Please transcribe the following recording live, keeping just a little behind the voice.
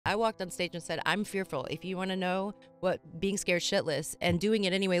I walked on stage and said, I'm fearful. If you want to know what being scared shitless and doing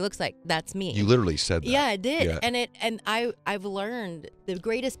it anyway looks like, that's me. You literally said that. Yeah, I did. Yeah. And I've learned the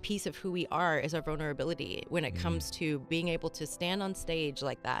greatest piece of who we are is our vulnerability when it comes to being able to stand on stage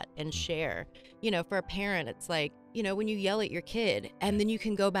like that and share. You know, for a parent, it's like, you know, when you yell at your kid and then you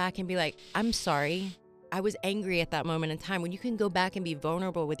can go back and be like, I'm sorry. I was angry at that moment in time. When you can go back and be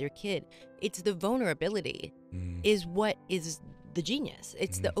vulnerable with your kid, it's the vulnerability is what is the genius.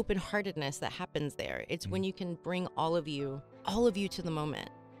 It's the open-heartedness that happens there. It's when you can bring all of you to the moment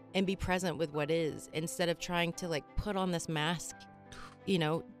and be present with what is instead of trying to like put on this mask, you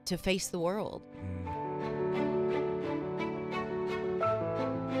know, to face the world.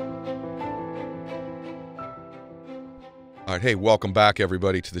 All right. Hey, welcome back,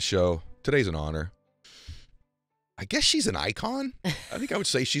 everybody, to the show. Today's an honor. I guess she's an icon. I think I would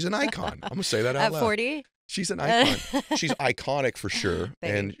say she's an icon. I'm going to say that out At loud. 40? She's an icon. She's iconic for sure.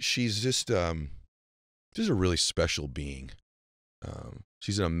 Thanks. And she's just a really special being.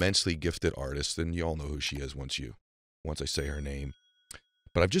 She's an immensely gifted artist, and you all know who she is once I say her name.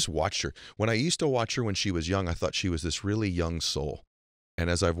 But I've just watched her. When I used to watch her when she was young, I thought she was this really young soul. And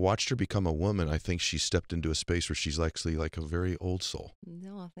as I've watched her become a woman, I think she stepped into a space where she's actually like a very old soul.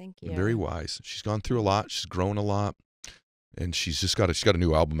 No, thank you. And very wise. She's gone through a lot. She's grown a lot. And she's got a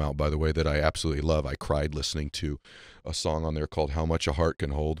new album out, by the way, that I absolutely love. I cried listening to a song on there called How Much a Heart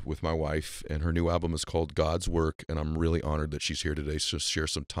Can Hold with my wife. And her new album is called God's Work. And I'm really honored that she's here today to share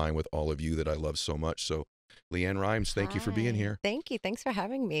some time with all of you that I love so much. So, LeAnn Rimes, thank you for being here. Thank you. Thanks for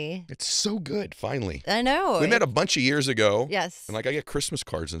having me. It's so good, finally. I know. We met a bunch of years ago. Yes. And, I get Christmas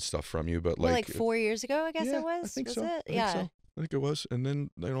cards and stuff from you, but, Like 4 years ago, I guess it was? I think was so. It? I think it was. And then,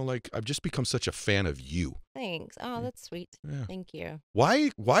 I've just become such a fan of you. Thanks. Oh, that's sweet. Yeah. Thank you.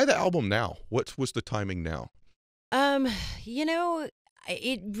 Why the album now? What was the timing now? You know,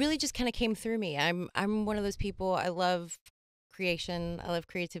 it really just kind of came through me. I'm one of those people. I love creation. I love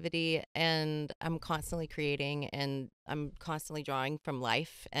creativity, and I'm constantly creating, and I'm constantly drawing from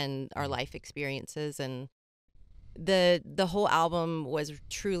life and our life experiences, and the whole album was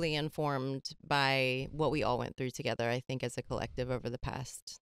truly informed by what we all went through together, I think, as a collective over the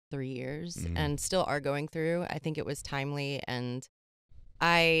past 3 years and still are going through. I think it was timely, and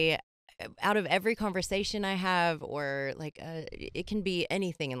out of every conversation I have, or like it can be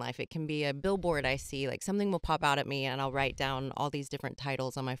anything in life. It can be a billboard I see, like something will pop out at me and I'll write down all these different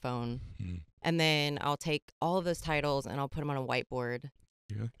titles on my phone. And then I'll take all of those titles and I'll put them on a whiteboard.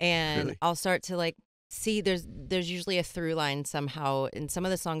 Yeah, and really? I'll start to like see there's usually a through line somehow. In some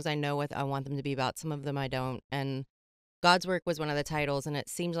of the songs I know what I want them to be about, some of them I don't. And God's Work was one of the titles, and it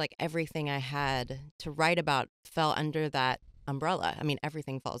seems like everything I had to write about fell under that umbrella. I mean,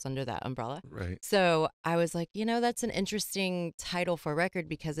 everything falls under that umbrella. Right. So I was like, you know, that's an interesting title for a record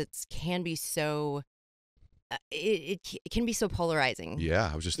because it can be so it can be so polarizing. Yeah,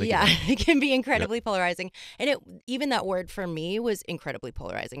 I was just thinking. Yeah, it can be incredibly polarizing. And even that word for me was incredibly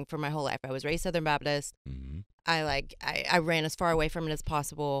polarizing for my whole life. I was raised Southern Baptist. I ran as far away from it as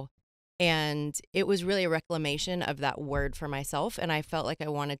possible. And it was really a reclamation of that word for myself. And I felt like I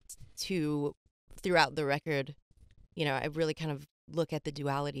wanted to, throughout the record, you know, I really kind of look at the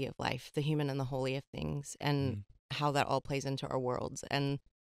duality of life, the human and the holy of things, and how that all plays into our worlds. And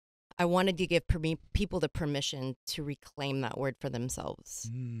I wanted to give people the permission to reclaim that word for themselves.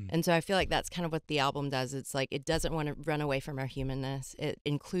 And so I feel like that's kind of what the album does. It's like it doesn't want to run away from our humanness. It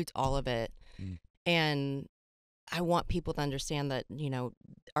includes all of it. And I want people to understand that, you know,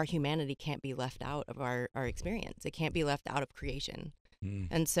 our humanity can't be left out of our experience. It can't be left out of creation.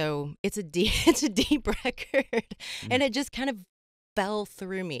 And so it's a deep record. And it just kind of fell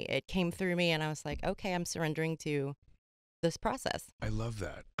through me. It came through me and I was like, okay, I'm surrendering to this process. I love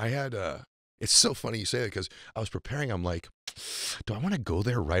that. I had it's so funny you say that because I was preparing. I'm like, do I want to go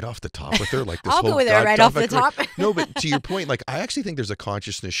there right off the top with her? Like this I'll whole go there God right off the topic? top. No, but to your point, like I actually think there's a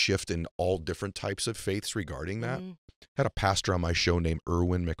consciousness shift in all different types of faiths regarding that. Had a pastor on my show named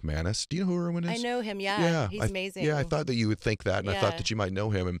Erwin McManus. Do you know who Erwin is? I know him, yeah. He's amazing. Yeah, I thought that you would think that, and I thought that you might know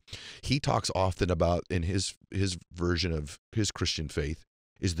him. And he talks often about, in his version of his Christian faith,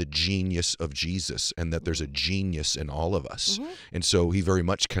 is the genius of Jesus, and that there's a genius in all of us. And so he very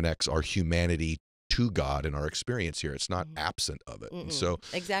much connects our humanity to God in our experience here. It's not absent of it. And so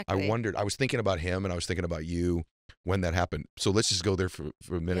exactly. I was thinking about him, and I was thinking about you when that happened. So let's just go there for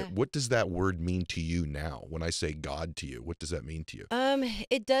a minute. Yeah. What does that word mean to you now? When I say God to you, what does that mean to you?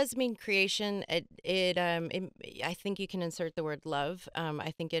 It does mean creation. I think you can insert the word love.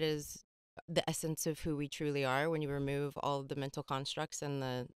 I think it is the essence of who we truly are when you remove all of the mental constructs and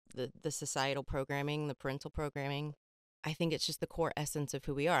the societal programming, the parental programming. I think it's just the core essence of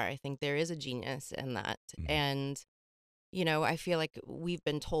who we are. I think there is a genius in that. Mm-hmm. And, you know, I feel like we've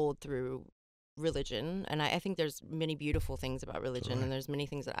been told through religion, and I think there's many beautiful things about religion, right. and there's many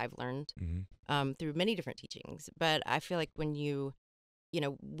things that I've learned Mm-hmm. through many different teachings. But I feel like when you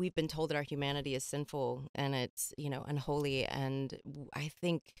know, we've been told that our humanity is sinful and it's, you know, unholy. And I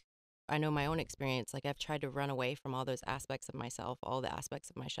think I know my own experience. Like I've tried to run away from all those aspects of myself, all the aspects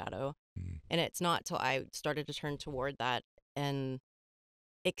of my shadow. Mm-hmm. And it's not till I started to turn toward that and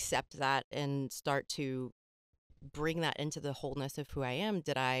accept that and start to bring that into the wholeness of who I am,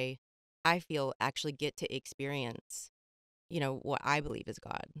 did I feel actually get to experience, you know, what I believe is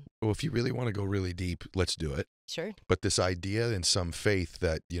God. Well, if you really want to go really deep, let's do it. Sure. But this idea in some faith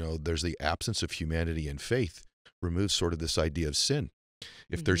that, you know, there's the absence of humanity in faith removes sort of this idea of sin.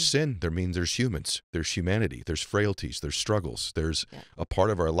 If there's sin, there means there's humans, there's humanity, there's frailties, there's struggles, there's a part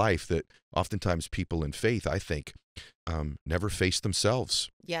of our life that oftentimes people in faith, I think, never face themselves.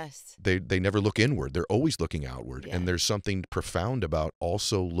 Yes. They never look inward. They're always looking outward. Yeah. And there's something profound about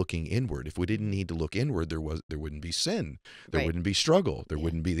also looking inward. If we didn't need to look inward, there wouldn't be sin. There wouldn't be struggle. There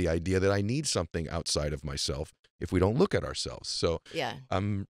wouldn't be the idea that I need something outside of myself if we don't look at ourselves. So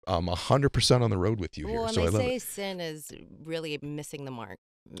I'm 100% on the road with you here. Well, So I and love they say it. sin is really missing the mark,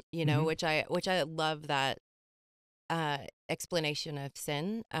 you know, which I love that explanation of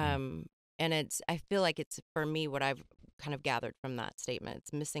sin. And I feel like it's, for me, what I've kind of gathered from that statement.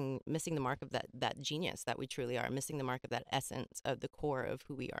 It's missing the mark of that genius that we truly are, missing the mark of that essence of the core of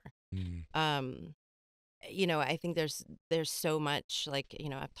who we are. You know, I think there's so much, like, you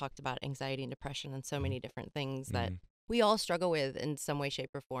know, I've talked about anxiety and depression and so many different things that we all struggle with in some way, shape,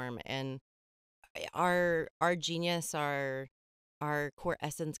 or form. And our genius, our core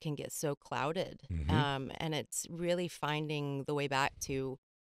essence can get so clouded. And it's really finding the way back to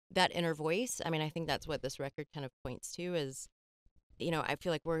that inner voice. I mean, I think that's what this record kind of points to is, you know, I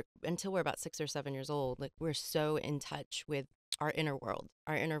feel like until we're about 6 or 7 years old, like we're so in touch with our inner world,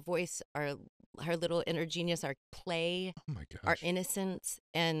 our inner voice, our little inner genius, our play, Oh my gosh. our innocence.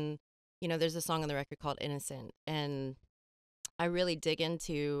 And, you know, there's a song on the record called Innocent. And I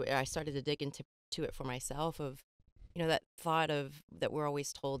started to dig into it for myself of, you know, that thought of that we're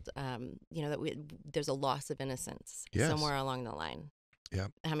always told, you know, that there's a loss of innocence somewhere along the line. Yeah.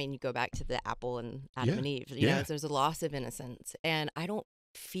 I mean, you go back to the apple and Adam and Eve, you know, there's a loss of innocence. And I don't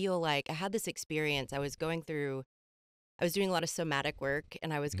feel like I had this experience. I was doing a lot of somatic work,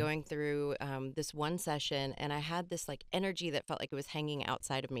 and I was going through this one session, and I had this like energy that felt like it was hanging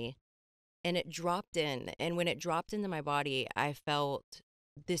outside of me, and it dropped in. And when it dropped into my body, I felt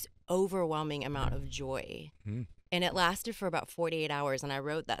this overwhelming amount of joy. And it lasted for about 48 hours. And I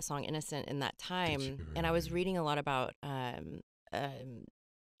wrote that song Innocent in that time. And I was reading a lot about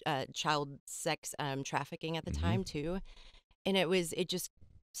child sex trafficking at the time too. And it just,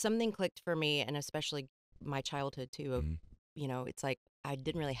 something clicked for me, and especially my childhood too of, you know, it's like I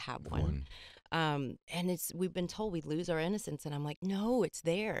didn't really have one. And we've been told we lose our innocence, and I'm like, no, it's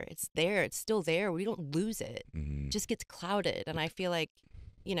there. It's still there. We don't lose it. It just gets clouded. And I feel like,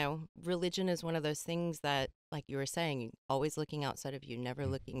 you know, religion is one of those things that, like you were saying, always looking outside of you, never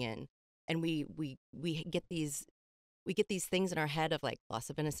looking in. And we get these things in our head of like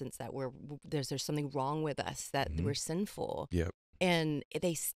loss of innocence, that there's something wrong with us, that we're sinful. And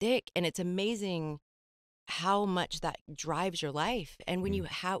they stick, and it's amazing how much that drives your life. And when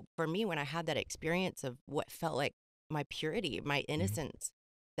for me, when I had that experience of what felt like my purity, my innocence,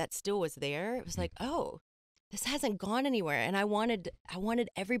 that still was there, it was like, oh, this hasn't gone anywhere. And I wanted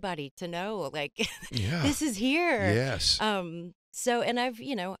everybody to know, like, this is here. Yes. So, and I've,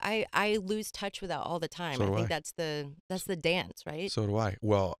 you know, I lose touch with that all the time. So I think that's the dance, right? So do I.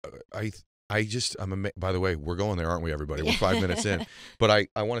 Well, I'm by the way, we're going there, aren't we, everybody? We're 5 minutes in. But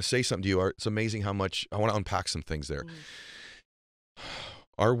I want to say something to you. It's amazing how much, I want to unpack some things there.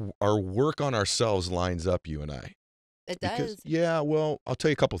 Our work on ourselves lines up, you and I. It does. Well, I'll tell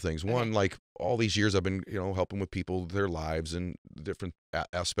you a couple things. One, like all these years I've been, you know, helping with people, their lives and different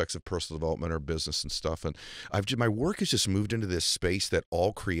aspects of personal development or business and stuff. And my work has just moved into this space that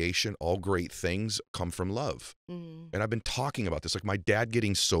all creation, all great things come from love. And I've been talking about this, like my dad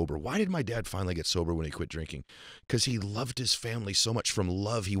getting sober. Why did my dad finally get sober when he quit drinking? Because he loved his family so much. From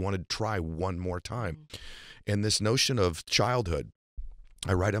love, he wanted to try one more time. And this notion of childhood,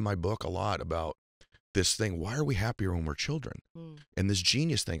 I write in my book a lot about this thing, why are we happier when we're children? And this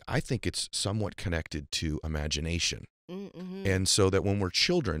genius thing, I think it's somewhat connected to imagination. And so that when we're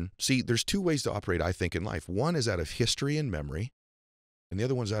children, see, there's two ways to operate, I think, in life. One is out of history and memory, and the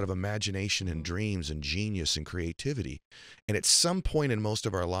other one's out of imagination and dreams and genius and creativity. And at some point in most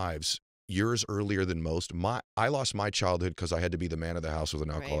of our lives, yours earlier than most. I lost my childhood because I had to be the man of the house with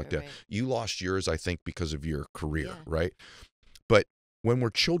an alcoholic dad. You lost yours, I think, because of your career, right? But when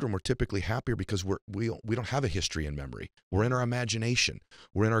we're children, we're typically happier because we don't have a history in memory. We're in our imagination.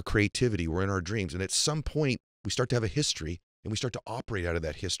 We're in our creativity. We're in our dreams. And at some point, we start to have a history, and we start to operate out of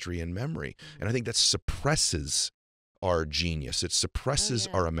that history and memory. And I think that suppresses our genius. It suppresses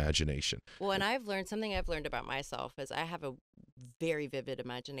our imagination. Well, and something I've learned about myself is I have a very vivid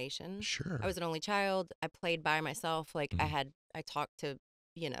imagination. Sure. I was an only child. I played by myself. Like I talked to,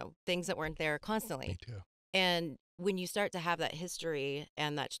 things that weren't there constantly. Me too. And when you start to have that history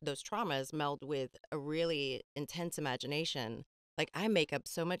and those traumas meld with a really intense imagination, like I make up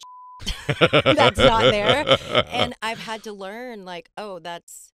so much that's not there. And I've had to learn I've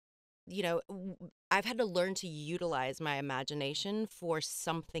had to learn to utilize my imagination for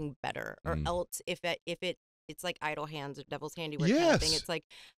something better, or else if it's like idle hands or devil's handiwork kind of thing. It's like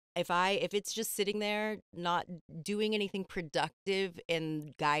if it's just sitting there not doing anything productive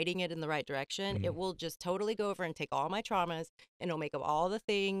and guiding it in the right direction, it will just totally go over and take all my traumas, and it'll make up all the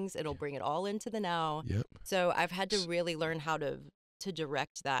things, it'll bring it all into the now. Yep. So I've had to really learn how to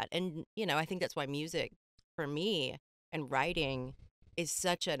direct that. And I think that's why music for me and writing is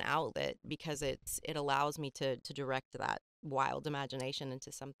such an outlet, because it allows me to direct that wild imagination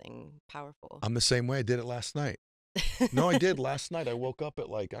into something powerful. I'm the same way. I did it last night. No, I did. Last night I woke up at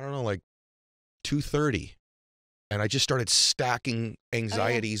 2:30, and I just started stacking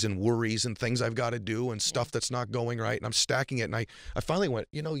anxieties and worries and things I've got to do and stuff that's not going right. And I'm stacking it. And I finally went,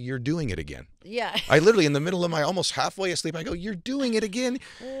 you're doing it againg. Yeah. I literally, in the middle of my almost halfway asleep, I go, you're doing it again.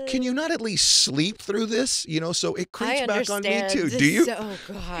 Can you not at least sleep through this? So it creeps back on me too. Do you? Oh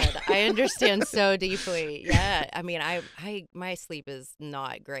God, I understand so deeply. Yeah. I mean, my sleep is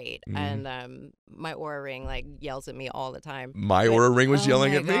not great. And my Aura Ring yells at me all the time. My Aura Ring was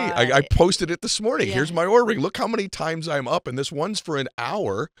yelling at me. I posted it this morning. Yeah. Here's my Aura Ring. Look how many times I'm up, and this one's for an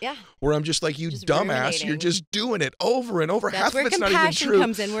hour. Yeah. Where I'm just like, you just dumbass, ruminating. You're just doing it over and over. That's half where of it's not even compassion true.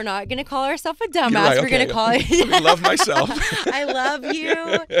 comes in. We're not going to call ourselves a dumbass. Right, We're going to call it. I love myself. I love you.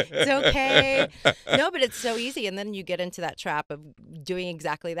 It's okay. No, but it's so easy. And then you get into that trap of doing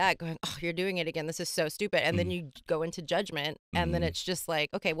exactly that, going, oh, you're doing it again. This is so stupid. And then you go into judgment. And then it's just like,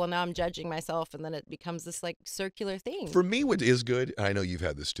 okay, well, now I'm judging myself. And then it becomes this circular thing. For me, what is good, and I know you've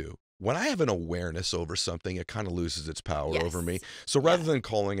had this too, when I have an awareness over something, it kind of loses its power over me. So rather than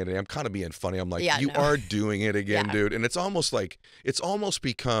calling it, I'm kind of being funny. I'm like, you are doing it again, dude. And it's almost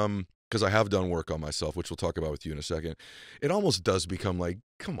become, because I have done work on myself, which we'll talk about with you in a second. It almost does become like,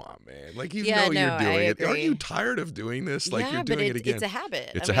 come on, man. Like, you're doing it. Aren't you tired of doing this? Like, you're doing it again. It's a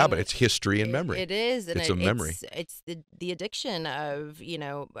habit. It's a habit. It's history and memory. It is. And it's a memory. It's the addiction of,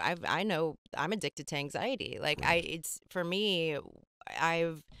 I know I'm addicted to anxiety. It's for me,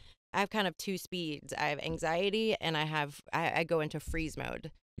 I have kind of two speeds. I have anxiety, and I go into freeze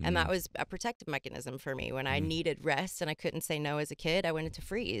mode. And that was a protective mechanism for me. When I needed rest and I couldn't say no as a kid, I went into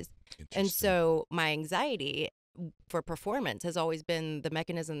freeze. And so my anxiety for performance has always been the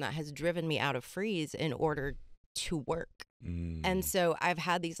mechanism that has driven me out of freeze in order to work. And so I've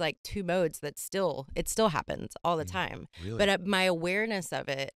had these two modes that it still happens all the time. Really? But my awareness of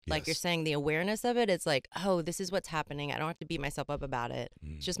it, like you're saying, the awareness of it, it's like, oh, this is what's happening. I don't have to beat myself up about it.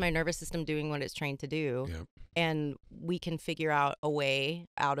 It's just my nervous system doing what it's trained to do. Yep. And we can figure out a way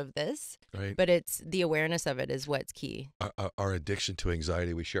out of this. Right. But it's the awareness of it is what's key. Our addiction to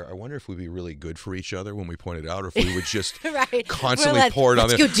anxiety we share. I wonder if we'd be really good for each other when we point it out, or if we would just constantly pour it on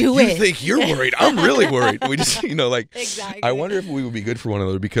them. Let's go do it. You think you're worried. I'm really worried. We just, Exactly. I wonder if we would be good for one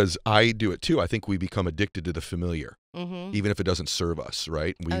another, because I do it too. I think we become addicted to the familiar, even if it doesn't serve us,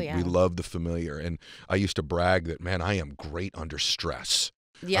 right? We love the familiar. And I used to brag that, man, I am great under stress.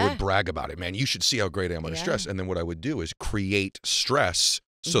 Yeah. I would brag about it. Man, you should see how great I am under stress. And then what I would do is create stress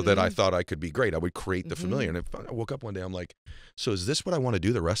so that I thought I could be great. I would create the familiar. And if I woke up one day, I'm like, so is this what I want to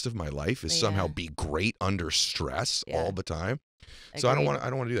do the rest of my life, is somehow be great under stress all the time? So I don't want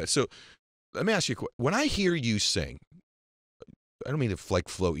to do that. So let me ask you a question. When I hear you sing, I don't mean to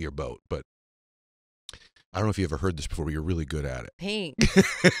float your boat, but I don't know if you ever heard this before, but you're really good at it.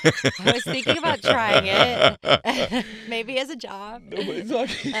 Thanks. I was thinking about trying it, maybe as a job.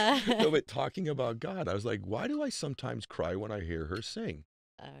 But talking about God, I was like, why do I sometimes cry when I hear her sing?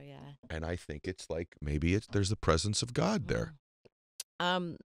 Oh, yeah. And I think it's maybe there's the presence of God there.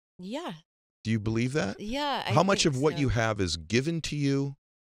 Yeah. Do you believe that? Yeah. How much of what you have is given to you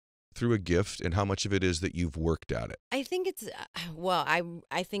through a gift, and how much of it is that you've worked at it? I think it's,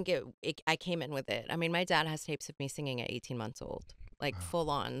 I think I came in with it. I mean, my dad has tapes of me singing at 18 months old, full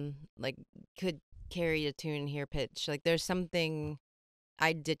on, could carry a tune, hear pitch. There's something,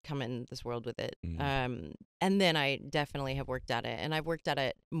 I did come in this world with it. Mm. And then I definitely have worked at it, and I've worked at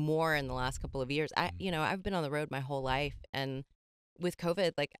it more in the last couple of years. I've been on the road my whole life, and with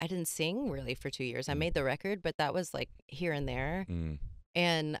COVID, like I didn't sing really for 2 years. I made the record, but that was like here and there.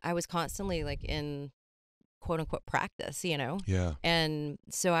 And I was constantly like in quote unquote practice, Yeah. And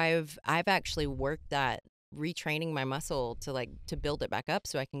so I've actually worked at retraining my muscle to build it back up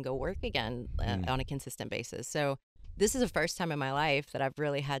so I can go work again on a consistent basis. So this is the first time in my life that I've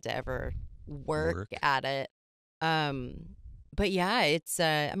really had to ever work at it. But yeah, it's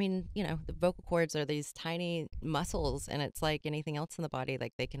the vocal cords are these tiny muscles, and it's like anything else in the body.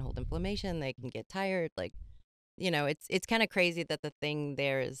 Like they can hold inflammation, they can get tired. Like, it's kind of crazy that the thing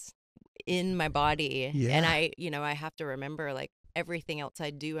there is in my body, and I have to remember like everything else I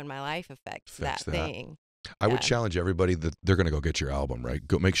do in my life affects that thing. I would challenge everybody that they're going to go get your album, right?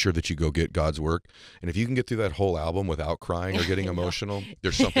 Go make sure that you go get God's work. And if you can get through that whole album without crying or getting emotional,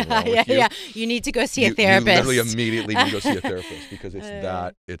 there's something wrong with you. Yeah, you need to go see a therapist. You literally immediately need to go see a therapist because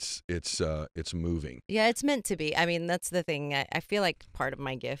it's moving. Yeah, it's meant to be. I mean, that's the thing. I feel like part of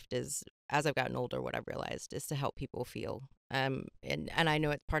my gift is, as I've gotten older, what I've realized is to help people feel. And I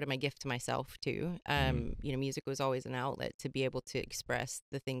know it's part of my gift to myself too. Music was always an outlet to be able to express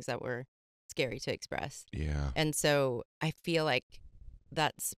the things that were scary to express. Yeah. And so I feel like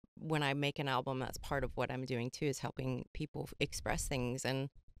that's when I make an album, that's part of what I'm doing too, is helping people express things. And,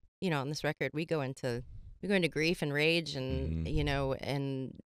 on this record, we go into grief and rage and,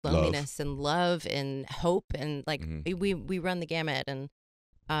 and loneliness and love and hope. And like, we run the gamut. And,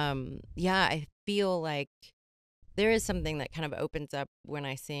 I feel like there is something that kind of opens up when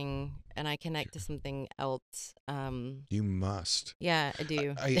I sing and I connect to something else. You must. Yeah, I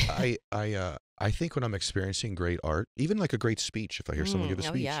do. I think when I'm experiencing great art, even like a great speech, if I hear someone give a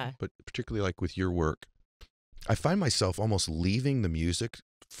speech, but particularly like with your work, I find myself almost leaving the music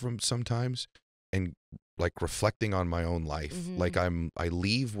from sometimes and like reflecting on my own life. Like I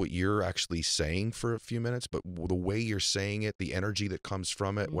leave what you're actually saying for a few minutes, but the way you're saying it, the energy that comes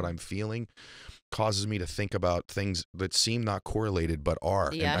from it, what I'm feeling causes me to think about things that seem not correlated but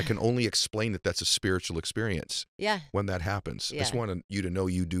are. Yeah. And I can only explain that that's a spiritual experience. Yeah. When that happens. Yeah. I just want you to know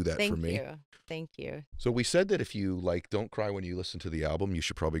you do that for me. Thank you. So we said that if you don't cry when you listen to the album, you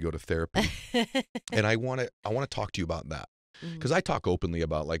should probably go to therapy. And I want to talk to you about that. Because I talk openly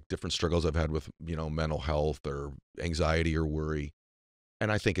about like different struggles I've had with, mental health or anxiety or worry.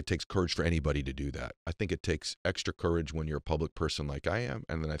 And I think it takes courage for anybody to do that. I think it takes extra courage when you're a public person like I am.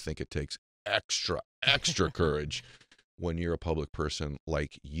 And then I think it takes extra courage when you're a public person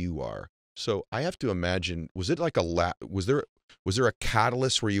like you are. So I have to imagine, was it like was there a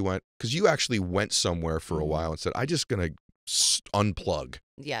catalyst where you went, because you actually went somewhere for a while and said, I'm just going to unplug.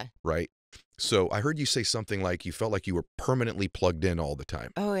 Yeah. Right. So I heard you say something like you felt like you were permanently plugged in all the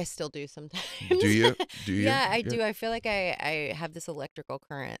time. Oh, I still do sometimes. Do you? Yeah, I do. I feel like I have this electrical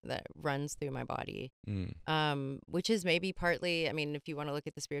current that runs through my body, which is maybe partly, I mean, if you want to look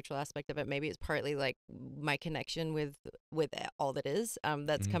at the spiritual aspect of it, maybe it's partly like my connection with all that is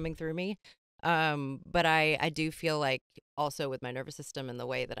that's coming through me. But I do feel like also with my nervous system and the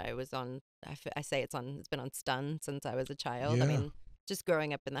way that I was on, I say it's been on stun since I was a child. Yeah. I mean, just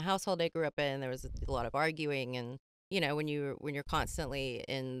growing up in the household I grew up in, there was a lot of arguing, and when you're constantly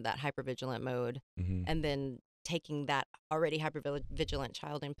in that hypervigilant mode, and then taking that already hypervigilant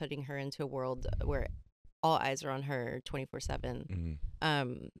child and putting her into a world where all eyes are on her 24/7.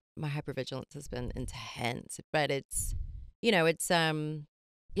 My hypervigilance has been intense, but it's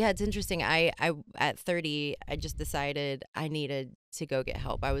it's interesting. I at 30, I just decided I needed to go get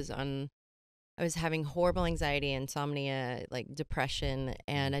help. I was having horrible anxiety, insomnia, like depression,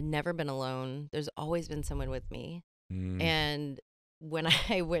 and I'd never been alone. There's always been someone with me. And when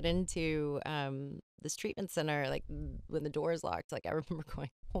I went into this treatment center, like when the doors locked, like I remember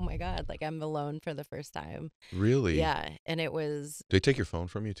going, oh my God, like I'm alone for the first time. Really? Yeah. And it was... Did they take your phone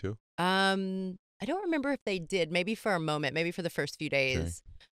from you too? I don't remember if they did, maybe for a moment, maybe for the first few days.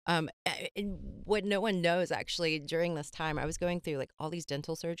 And what no one knows, actually, during this time, I was going through like all these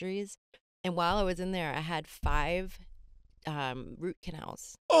dental surgeries. And while I was in there, I had 5 root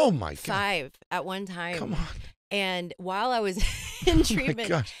canals. Oh my God. 5 at one time. Come on. And while I was in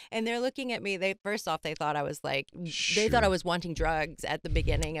treatment, and they're looking at me, first off, they thought I was like, they thought I was wanting drugs at the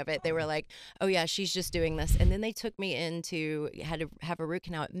beginning of it. They were like, oh yeah, she's just doing this. And then they took me had to have a root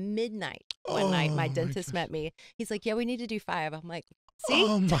canal at midnight one night. My dentist met me. He's like, yeah, we need to do 5. I'm like, see,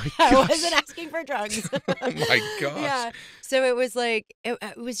 oh my gosh. I wasn't asking for drugs. Oh my gosh. Yeah. So it was like, it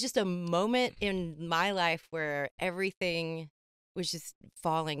was just a moment in my life where everything was just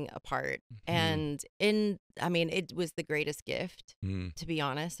falling apart. Mm. And I mean, it was the greatest gift, Mm. to be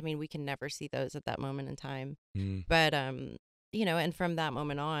honest. I mean, we can never see those at that moment in time. Mm. But, and from that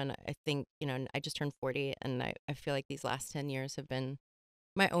moment on, I think, I just turned 40, and I feel like these last 10 years have been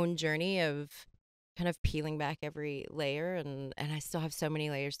my own journey of kind of peeling back every layer, and I still have so many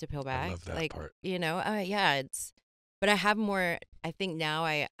layers to peel I back. love that Like, part. yeah, but I have more, I think now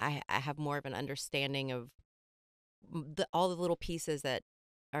I have more of an understanding of all the little pieces that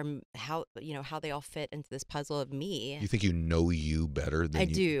are how they all fit into this puzzle of me. You think you know you better I than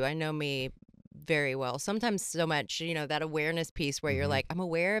you? do. I know me very well. Sometimes so much, that awareness piece where you're Mhm. like, I'm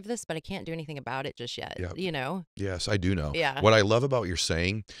aware of this, but I can't do anything about it just yet, Yeah. you know? Yes, I do know. Yeah. What I love about what you're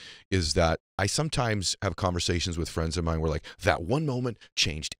saying is that I sometimes have conversations with friends of mine where like that one moment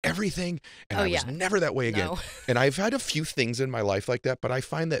changed everything and Oh, I was yeah. never that way again. No. And I've had a few things in my life like that, but I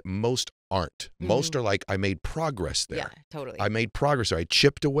find that most aren't. Most Mhm. are like I made progress Yeah, there. totally. I made progress there. I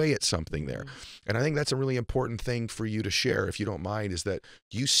chipped away at something there. Mhm. And I think that's a really important thing for you to share, if you don't mind, is that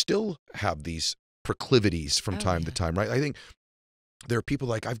you still have these proclivities from Oh, time to yeah. time, right? I think there are people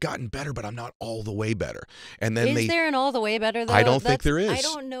like, I've gotten better, but I'm not all the way better. And then Is there an all the way better though? I don't think there I is.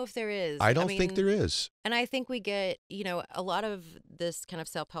 don't know if there is. I I don't think mean, there is. and I think we get, a lot of this kind of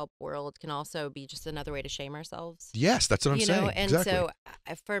self-help world can also be just another way to shame ourselves. Yes, that's what I'm saying. And Exactly. so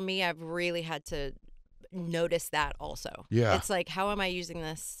for me, I've really had to notice that also. Yeah. It's like, how am I using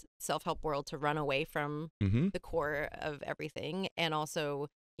this self-help world to run away from Mm-hmm. the core of everything? And also,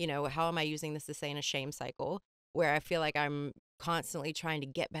 how am I using this to stay in a shame cycle where I feel like I'm constantly trying to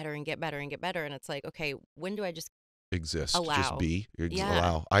get better and get better and get better? And it's like, okay, when do I just Exist. Just allow? be. Yeah.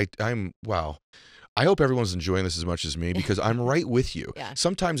 Allow. I'm wow. I hope everyone's enjoying this as much as me because I'm right with you. Yeah.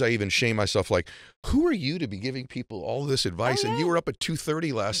 Sometimes I even shame myself like, who are you to be giving people all this advice? Oh, And you yeah. were up at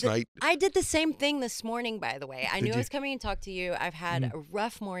 2:30 last night. I did the same thing this morning, by the way. I Did knew I you? was coming and talk to you. I've had Mm. a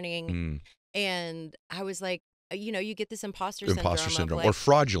rough morning, Mm. and I was like, you get this imposter Imposter syndrome of syndrome or like,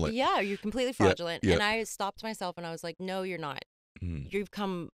 fraudulent. yeah, you're completely Yeah. fraudulent. Yeah. And I stopped myself and I was like, no, you're not. Mm. You've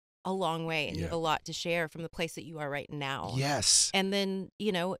come a long way and you have Yeah. a lot to share from the place that you are right now. Yes. And then,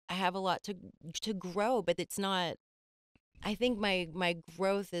 I have a lot to grow, but it's not. I think my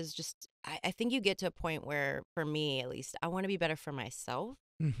growth is just. I think you get to a point where, for me at least, I want to be better for myself.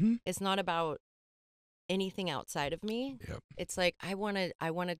 Mm-hmm. It's not about anything outside of me. Yep. It's like I want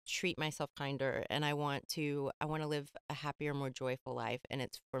to treat myself kinder, and I want to live a happier, more joyful life, and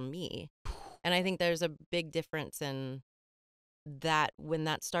it's for me. And I think there's a big difference in that when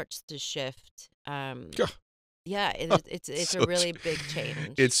that starts to shift. Yeah. Yeah, it's a So really tr- big change.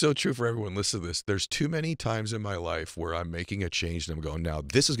 It's so true for everyone. Listen to this. There's too many times in my life where I'm making a change and I'm going, now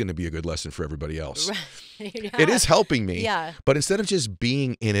this is going to be a good lesson for everybody else. Right. It is helping me. Yeah. But instead of just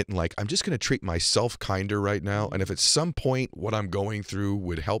being in it and like, I'm just going to treat myself kinder right now. And if at some point what I'm going through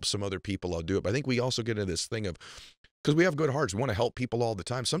would help some other people, I'll do it. But I think we also get into this thing of, because we have good hearts, we want to help people all the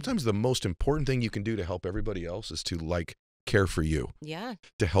time. Sometimes the most important thing you can do to help everybody else is to like care for you, Yeah.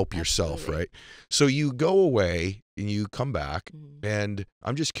 to help yourself, Absolutely. right? So you go away and you come back, Mhm. and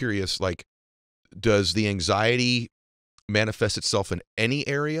I'm just curious, like, does the anxiety manifest itself in any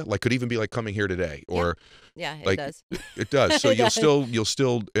area? Like, could even be like coming here today, or Yeah, it like does. it does. So It does. you'll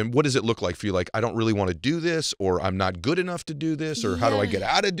still, and what does it look like for you? Like, I don't really want to do this, or I'm not good enough to do this, or how do I Yeah. get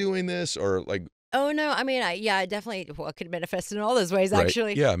out of doing this, or like, Oh no, I mean, I definitely, well, it could manifest in all those ways right?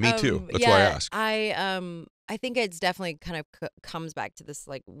 actually. Yeah, me too. That's why I Yeah, ask. I think it's definitely kind of comes back to this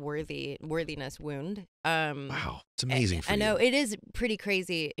like worthiness wound. Wow, it's amazing for I you. know it is pretty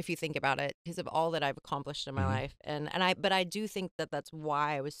crazy if you think about it because of all that I've accomplished in my Mhm. life, but I do think that that's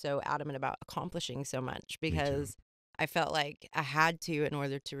why I was so adamant about accomplishing so much, Me too. because I felt like I had to in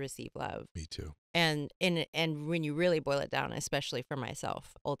order to receive love. Me too. And when you really boil it down, especially for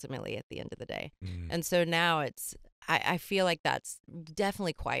myself, ultimately at the end of the day. Mm. And so now I feel like that's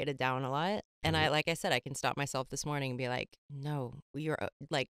definitely quieted down a lot. And Mhm. like I said, I can stop myself this morning and be like, no, you're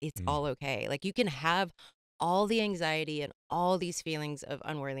like, it's Mm. all okay. Like you can have all the anxiety and all these feelings of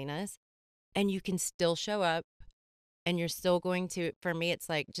unworthiness, and you can still show up, and you're still going to, for me, it's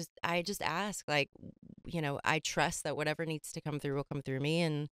like, I just ask, like, I trust that whatever needs to come through will come through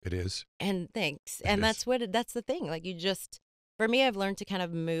me. It is. And thanks. It And is. that's the thing. Like for me, I've learned to kind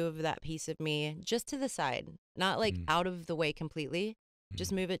of move that piece of me just to the side, not like Mm. out of the way completely.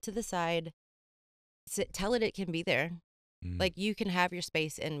 Just Mm. move it to the side. Tell it can be there. Mm. Like you can have your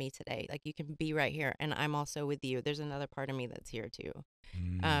space in me today. Like you can be right here, and I'm also with you. There's another part of me that's here too.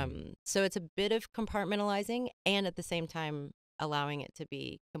 Mm. So it's a bit of compartmentalizing, and at the same time allowing it to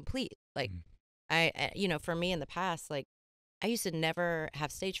be complete. Like Mm. for me in the past, like I used to never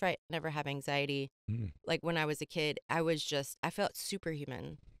have stage fright, never have anxiety. Like when I was a kid, I felt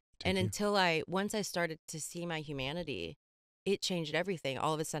superhuman. And once I started to see my humanity, it changed everything.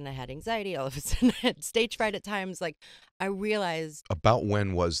 All of a sudden I had anxiety. All of a sudden I had stage fright at times. Like I realized. About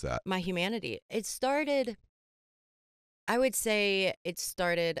when was that? My humanity. It started, I would say it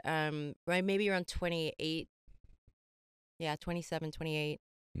started right maybe around 28. Yeah, 27, 28.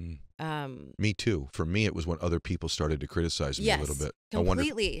 Me too. For me, it was when other people started to criticize me a little bit.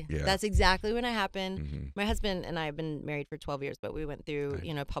 Completely. That's exactly when it happened. My husband and I have been married for 12 years, but we went through,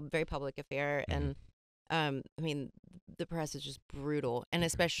 very public affair. And I mean, the press is just brutal. And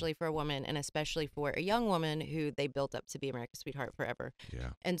especially for a woman, and especially for a young woman who they built up to be America's sweetheart forever.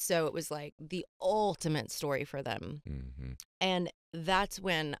 Yeah. And so it was like the ultimate story for them. And that's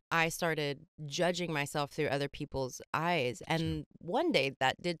when I started judging myself through other people's eyes. And one day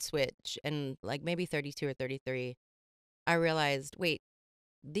that did switch. And like maybe 32 or 33, I realized, wait,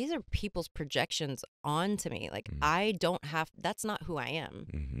 these are people's projections onto me. Like I don't have, that's not who I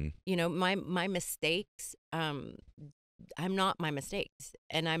am. My mistakes, I'm not my mistakes,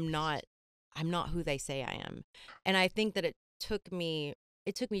 and I'm not who they say I am. And I think that it took me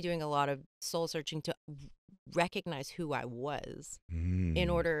doing a lot of soul searching to recognize who I was in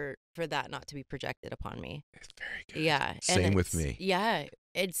order for that not to be projected upon me. It's very good. Yeah. Same with me. Yeah.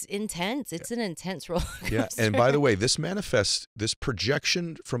 It's intense. It's an intense roller coaster. Yeah. And by the way, this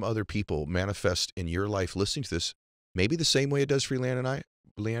projection from other people manifests in your life listening to this, maybe the same way it does for LeAnn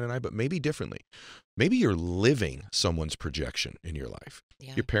and I, but maybe differently. Maybe you're living someone's projection in your life.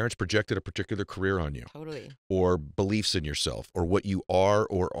 Yeah. Your parents projected a particular career on you. Totally. Or beliefs in yourself, or what you are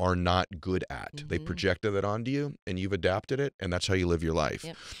or are not good at. They projected that onto you, and you've adapted it, and that's how you live your life.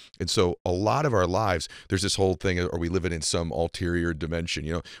 Yep. And so a lot of our lives, there's this whole thing, are we living in some ulterior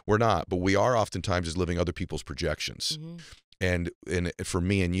dimension? We're not, but we are oftentimes just living other people's projections. And for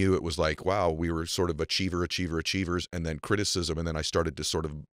me and you, it was like, wow, we were sort of achievers, and then criticism. And then I started to sort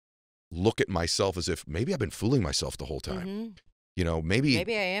of look at myself as if maybe I've been fooling myself the whole time. Maybe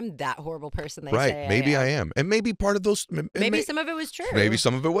I am that horrible person they right. say Maybe I am. And maybe part of those. Maybe some of it was true. Maybe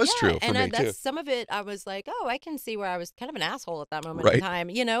some of it was true for me too. Some of it, I was like, oh, I can see where I was kind of an asshole at that moment in time.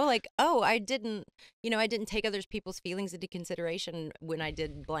 Like, oh, I didn't take other people's feelings into consideration when I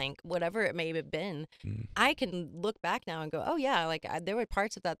did blank, whatever it may have been. I can look back now and go, oh yeah, like there were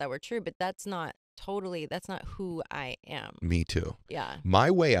parts of that were true, but that's not who I am. Me too. Yeah. My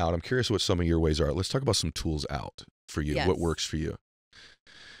way out, I'm curious what some of your ways are. Let's talk about some tools out for you. Yes. What works for you?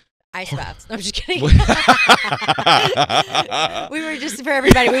 Ice baths. No, I'm just kidding. For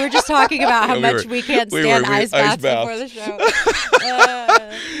everybody, we were just talking about how much we can't stand ice baths before the show.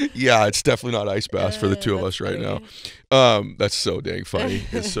 Yeah, it's definitely not ice baths for the two of us right now. That's so dang funny.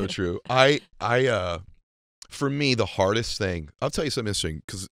 It's so true. For me, the hardest thing, I'll tell you something interesting,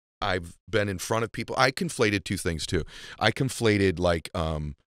 because I've been in front of people. I conflated two things too. I conflated like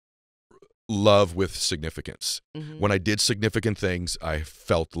love with significance. When I did significant things, I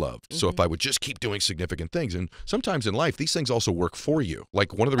felt loved. So if I would just keep doing significant things, and sometimes in life, these things also work for you.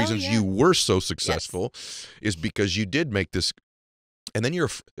 Like one of the reasons you were so successful is because you did make this. And then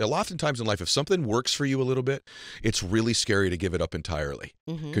oftentimes in life, if something works for you a little bit, it's really scary to give it up entirely,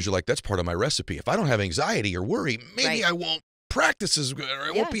 because you're like, that's part of my recipe. If I don't have anxiety or worry, maybe I won't practice as good, or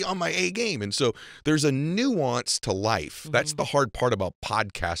I won't be on my A game. And so there's a nuance to life. That's the hard part about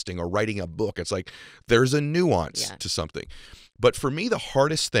podcasting or writing a book. It's like there's a nuance to something. But for me, the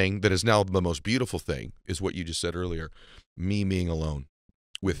hardest thing that is now the most beautiful thing is what you just said earlier, me being alone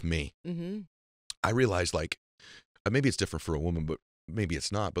with me. I realized, like, maybe it's different for a woman, but maybe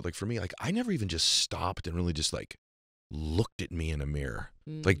it's not. But like for me, like I never even just stopped and really just like looked at me in a mirror.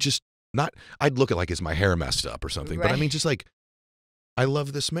 Like just not, I'd look at like, is my hair messed up or something? But I mean, just like, I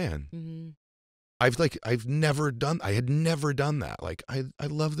love this man. I had never done that. Like, I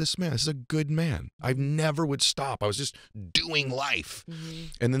love this man. This is a good man. I never would stop. I was just doing life.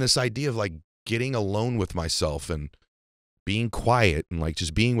 And then this idea of like getting alone with myself and being quiet and like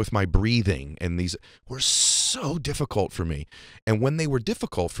just being with my breathing, and these were so difficult for me. And when they were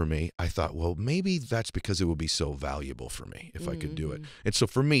difficult for me, I thought, well, maybe that's because it would be so valuable for me if I could do it. And so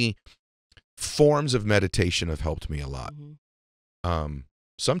for me, forms of meditation have helped me a lot.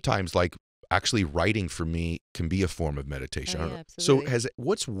 Sometimes like actually writing for me can be a form of meditation. So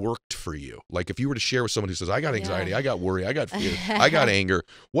what's worked for you? Like if you were to share with someone who says, I got anxiety, I got worry, I got fear, I got anger,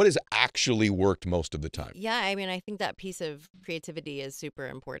 what has actually worked most of the time? Yeah, I mean, I think that piece of creativity is super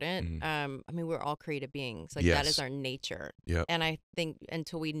important. I mean, we're all creative beings. Like that is our nature. And I think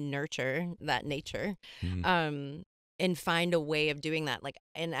until we nurture that nature, and find a way of doing that. Like,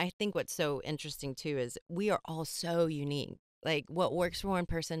 and I think what's so interesting too is we are all so unique. Like what works for one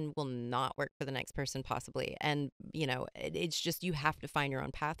person will not work for the next person possibly. And, it's just you have to find your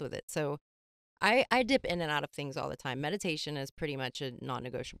own path with it. So I dip in and out of things all the time. Meditation is pretty much a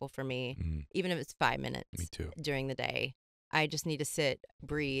non-negotiable for me, even if it's 5 Me minutes too. during the day. I just need to sit,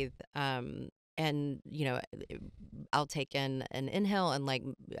 breathe, and I'll take in an inhale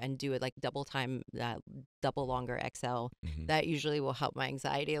and do it like double time, double longer exhale. That usually will help my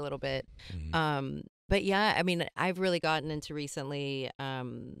anxiety a little bit. But yeah, I mean, I've really gotten into recently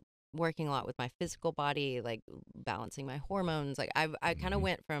working a lot with my physical body, like balancing my hormones. Like I kind of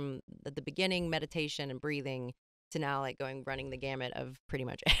went from at the beginning meditation and breathing to now like running the gamut of pretty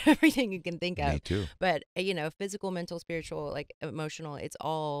much everything you can think of. Me too. But physical, mental, spiritual, like emotional, it's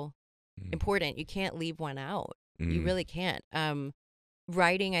all important. You can't leave one out. You really can't.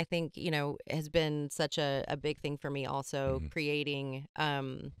 Writing, I think, has been such a big thing for me also, creating.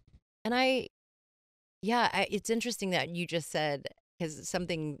 And it's interesting that you just said, because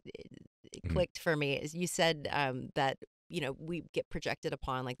something clicked for me, is you said that, we get projected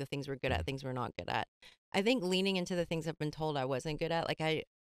upon like the things we're good at, things we're not good at. I think leaning into the things I've been told I wasn't good at, like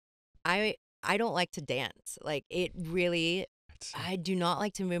I don't like to dance. Like it really, I do not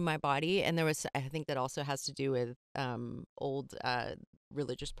like to move my body. And I think that also has to do with old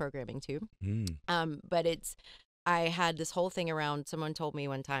religious programming too. But I had this whole thing around, someone told me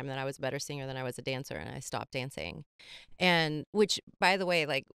one time that I was a better singer than I was a dancer, and I stopped dancing. And which, by the way,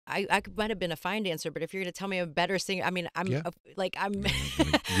 like I might have been a fine dancer, but if you're going to tell me I'm a better singer, I mean,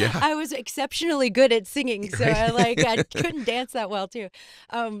 Yeah. I was exceptionally good at singing. So Right. I couldn't dance that well too.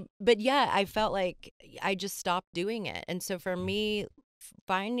 But yeah, I felt like I just stopped doing it. And so for me,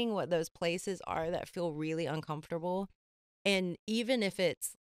 finding what those places are that feel really uncomfortable, and even if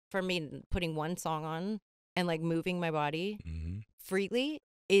it's for me putting one song on and like moving my body freely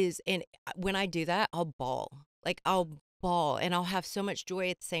and when I do that, I'll bawl. Like I'll bawl and I'll have so much joy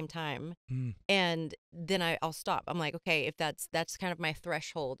at the same time. And then I'll stop. I'm like, okay, if that's kind of my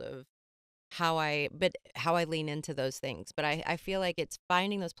threshold of how I lean into those things. But I feel like it's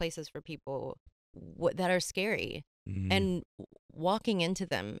finding those places for people that are scary and walking into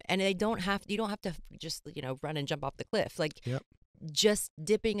them. And you don't have to just, run and jump off the cliff. Like just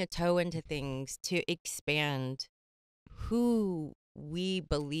dipping a toe into things to expand who we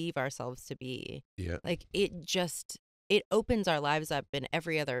believe ourselves to be. Yeah. Like it opens our lives up in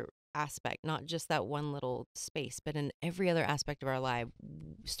every other aspect, not just that one little space, but in every other aspect of our life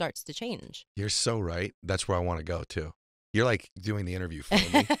starts to change. You're so right. That's where I want to go too. You're like doing the interview for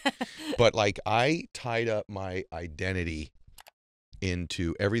me. But like I tied up my identity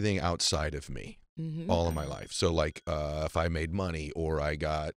into everything outside of me. All of my life. So like if I made money or I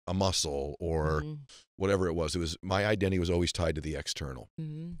got a muscle or whatever it was my identity was always tied to the external.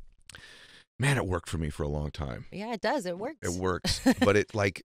 Man, it worked for me for a long time. Yeah, it does. It works. It works. But it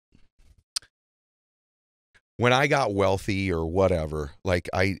like when I got wealthy or whatever, like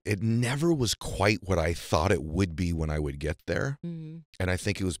it never was quite what I thought it would be when I would get there. And I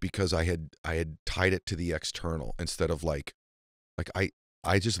think it was because I had tied it to the external instead of like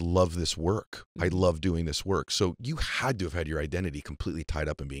I just love this work. I love doing this work. So you had to have had your identity completely tied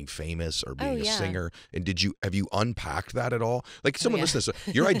up in being famous or being a singer. And have you unpacked that at all? Like someone listening to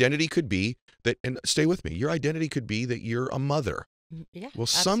this, your identity could be that, and stay with me, your identity could be that you're a mother. Yeah. Well,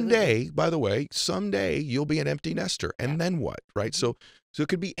 someday, by the way, you'll be an empty nester. And then what? Right. So it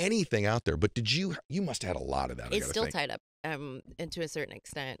could be anything out there. But you must have had a lot of that. It's still tied up and to a certain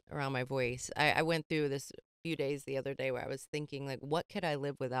extent around my voice. I went through this few days the other day where I was thinking like, what could I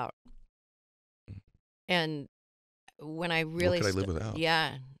live without? And when I really what could I live without?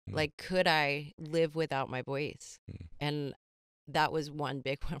 Yeah, like could I live without my voice? And that was one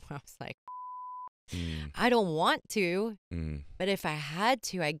big one where I was like, I don't want to, but if I had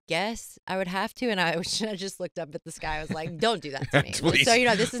to, I guess I would have to. And I just looked up at the sky. I was like, don't do that to me. Please. So,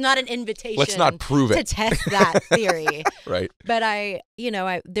 this is not an invitation. Let's not prove it. To test that theory. Right. But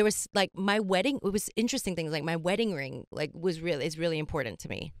there was like my wedding, it was interesting things like my wedding ring, like is really important to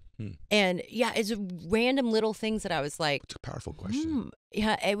me. And yeah, it's random little things that I was like. It's a powerful question.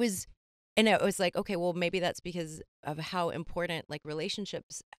 Yeah, it was. And it was like, okay, well, maybe that's because of how important, like,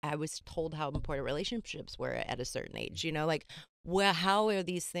 relationships, I was told how important relationships were at a certain age, like, how are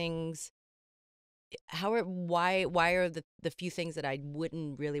these things, why are the few things that I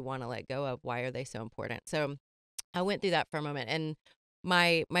wouldn't really want to let go of, why are they so important? So I went through that for a moment, and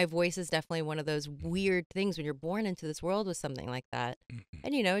my voice is definitely one of those weird things when you're born into this world with something like that.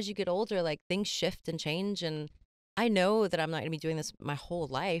 And, as you get older, like, things shift and change, and I know that I'm not going to be doing this my whole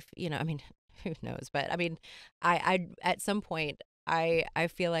life. I mean, who knows? But I mean, I at some point, I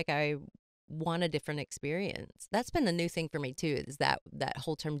feel like I want a different experience. That's been a new thing for me too, is that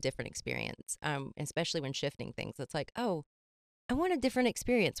whole term different experience. Especially when shifting things. It's like, oh, I want a different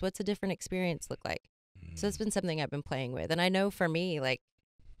experience. What's a different experience look like? So it's been something I've been playing with. And I know for me, like,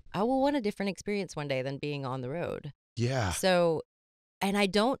 I will want a different experience one day than being on the road. Yeah. So, and I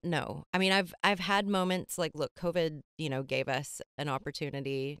don't know. I mean, I've had moments like, look, COVID, gave us an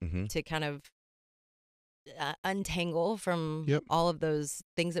opportunity to kind of untangle from all of those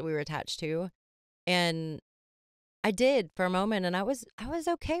things that we were attached to. And I did for a moment, and I was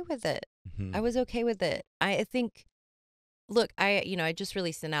okay with it. I was okay with it. I think, look, I just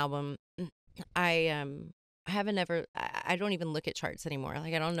released an album. I haven't ever, I don't even look at charts anymore.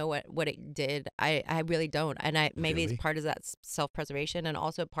 Like, I don't know what it did. I really don't. And maybe it's part of that self-preservation. And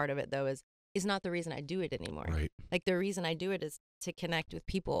also part of it, though, is not the reason I do it anymore. Right. Like, the reason I do it is to connect with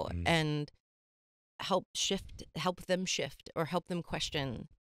people and help them shift or help them question.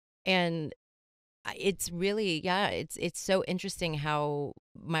 And it's really, it's so interesting how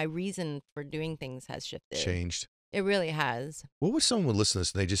my reason for doing things has shifted. Changed. It really has. What would someone listen to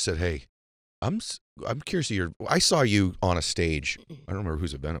this and they just said, hey, I'm curious to I saw you on a stage. I don't remember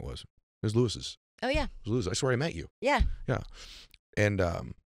whose event it was. It was Lewis's. Oh, yeah. It was Lewis. I swear I met you. Yeah. Yeah. And I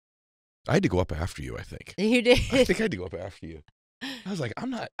had to go up after you, I think. You did? I think I had to go up after you. I was like,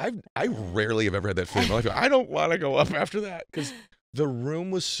 I rarely have ever had that feeling in my life. I don't want to go up after that because the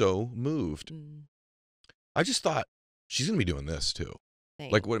room was so moved. I just thought, she's going to be doing this too.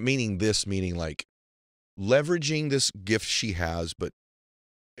 Thanks. Like, meaning like leveraging this gift she has, but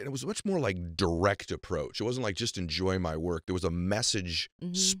it was much more like direct approach. It wasn't like just enjoy my work. There was a message,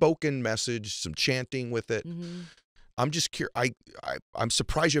 spoken message, some chanting with it. I'm just curious. I'm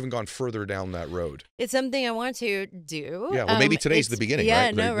surprised you haven't gone further down that road. It's something I want to do. Yeah, well, maybe today's the beginning, yeah,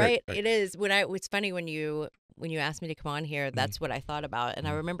 right? No, right. It is. It's funny when you asked me to come on here, that's what I thought about. And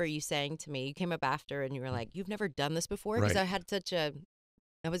I remember you saying to me, you came up after and you were like, you've never done this before? Because I had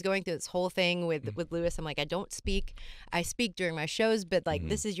I was going through this whole thing with Lewis. I'm like, I don't speak. I speak during my shows, but like,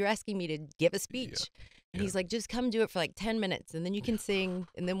 you're asking me to give a speech. Yeah. And he's like, just come do it for like 10 minutes and then you can sing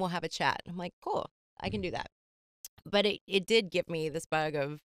and then we'll have a chat. I'm like, cool, I can do that. But it did give me this bug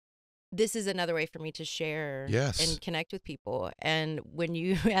of, this is another way for me to share and connect with people. And when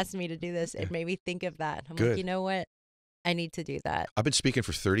you asked me to do this, it made me think of that. I'm like, you know what? I need to do that. I've been speaking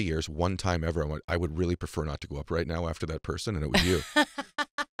for 30 years. One time ever, I would really prefer not to go up right now after that person, and it was you.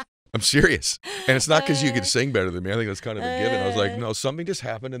 I'm serious. And it's not because you can sing better than me. I think that's kind of a given. I was like, no, something just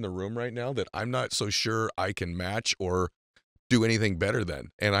happened in the room right now that I'm not so sure I can match or do anything better than.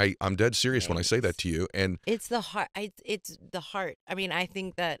 And I'm dead serious when I say that to you. And it's the heart. It's the heart. I mean, I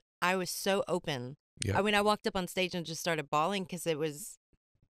think that I was so open. Yeah. I mean, I walked up on stage and just started bawling because I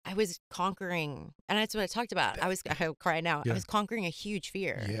was conquering, and that's what I talked about. I'll cry now. Yeah. I was conquering a huge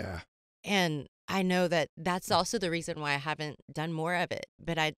fear. Yeah. And I know that that's also the reason why I haven't done more of it.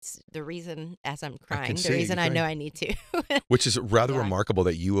 But the reason, as I'm crying, the reason I know I need to. Which is rather remarkable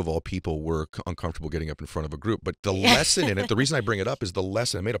that you, of all people, were uncomfortable getting up in front of a group. But the lesson in it, the reason I bring it up is the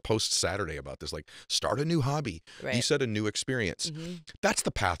lesson. I made a post Saturday about this, like, start a new hobby. Right. You said a new experience. That's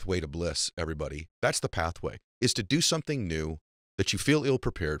the pathway to bliss, everybody. That's the pathway, is to do something new that you feel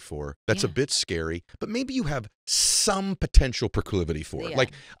ill-prepared for, that's a bit scary, but maybe you have some potential proclivity for it.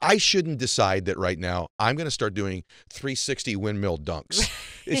 Like, I shouldn't decide that right now I'm going to start doing 360 windmill dunks.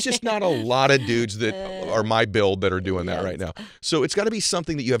 It's just not a lot of dudes that are my build that are doing that right now. So it's got to be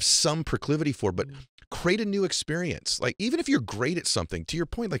something that you have some proclivity for, but create a new experience. Like, even if you're great at something, to your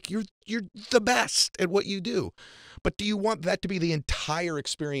point, like, you're the best at what you do, but do you want that to be the entire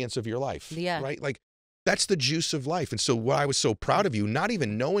experience of your life? Yeah. Right? Like, that's the juice of life. And so what I was so proud of you, not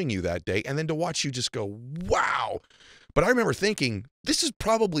even knowing you that day, and then to watch you just go, wow. But I remember thinking, this is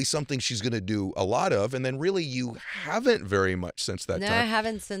probably something she's going to do a lot of. And then really you haven't very much since that time. No, I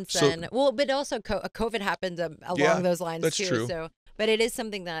haven't since then. Well, but also COVID happened along those lines that's too. True. So, but it is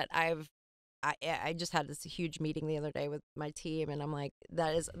something that I just had this huge meeting the other day with my team, and I'm like,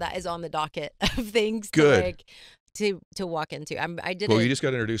 that is on the docket of things. Good. To walk into. You just got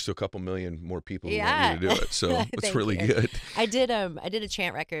introduced to a couple million more people who want you to do it, so it's really good. I did a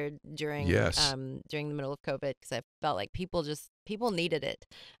chant record during the middle of COVID because I felt like people needed it,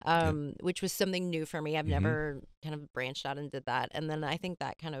 which was something new for me. I've never kind of branched out and did that, and then I think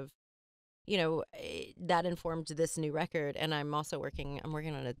that kind of, that informed this new record. And I'm also working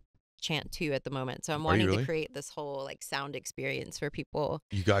on a chant too at the moment, so I'm wanting to create this whole like sound experience for people.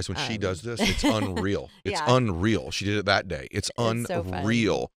 You guys, when she does this, it's unreal. It's unreal. She did it that day. It's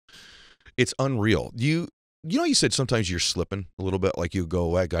unreal. It's unreal. You said sometimes you're slipping a little bit, like you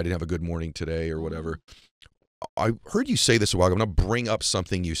go, I didn't have a good morning today or whatever. I heard you say this a while ago. I'm going to bring up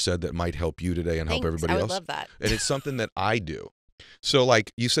something you said that might help you today and help Thanks. everybody I would else. love that. And it's something that I do. So,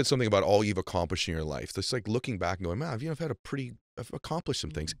 like, you said something about all you've accomplished in your life. It's like looking back and going, man, I've accomplished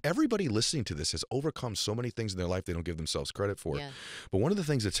some things. Everybody listening to this has overcome so many things in their life they don't give themselves credit for. Yeah. But one of the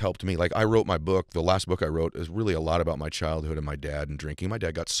things that's helped me, like I wrote my book, the last book I wrote is really a lot about my childhood and my dad and drinking. My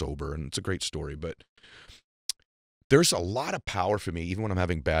dad got sober, and it's a great story, but there's a lot of power for me, even when I'm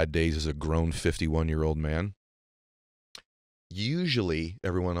having bad days as a grown 51-year-old man. Usually,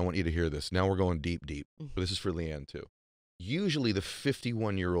 everyone, I want you to hear this. Now we're going deep, but this is for LeAnn too. Usually the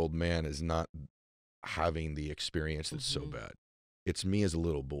 51-year-old man is not having the experience that's so bad. It's me as a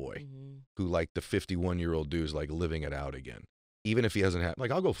little boy who, like the 51-year-old dude, is like living it out again. Even if he hasn't had, like,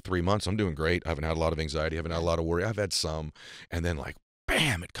 I'll go 3 months, I'm doing great. I haven't had a lot of anxiety, haven't had a lot of worry. I've had some. And then, like,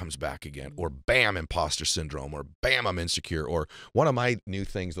 bam, it comes back again. Or bam, imposter syndrome. Or bam, I'm insecure. Or one of my new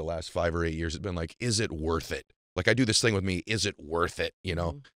things the last 5 or 8 years has been like, is it worth it? Like, I do this thing with me, is it worth it? You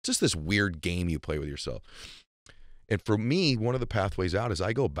know, just this weird game you play with yourself. And for me, one of the pathways out is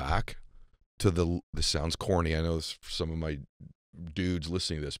I go back to this sounds corny. I know this for some of my dudes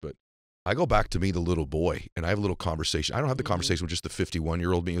listening to this, but I go back to me, the little boy, and I have a little conversation. I don't have the conversation with just the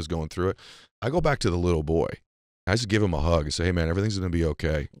 51-year-old me who's going through it. I go back to the little boy. I just give him a hug and say, hey, man, everything's going to be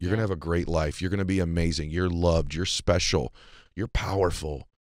okay. You're going to have a great life. You're going to be amazing. You're loved. You're special. You're powerful.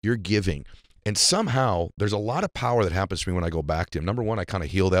 You're giving. And somehow there's a lot of power that happens to me when I go back to him. Number one, I kind of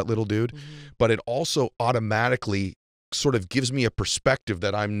heal that little dude, but it also automatically sort of gives me a perspective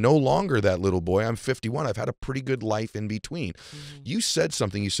that I'm no longer that little boy. I'm 51. I've had a pretty good life in between. You said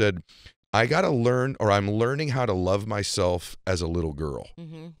something. You said, I got to learn, or I'm learning how to love myself as a little girl.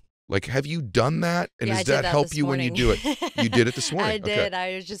 Like, have you done that? And does that help you when you do it? You did it this morning. I did.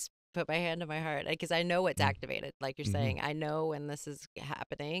 I just put my hand on my heart because I know it's activated. Like you're saying, I know when this is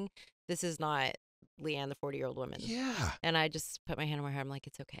happening. This is not LeAnn, the 40-year-old woman. Yeah. And I just put my hand on my heart. I'm like,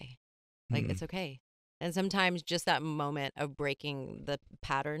 it's okay. Like, it's okay. And sometimes just that moment of breaking the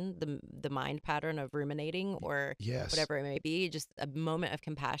pattern, the mind pattern of ruminating or whatever it may be, just a moment of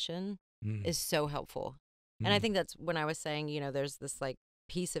compassion is so helpful. And I think that's when I was saying, you know, there's this like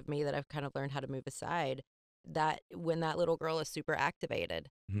piece of me that I've kind of learned how to move aside, that when that little girl is super activated,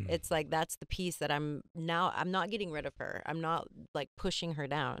 it's like that's the piece that I'm not getting rid of her. I'm not like pushing her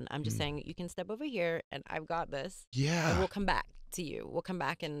down. I'm just saying you can step over here and I've got this. Yeah. And we'll come back to you. We'll come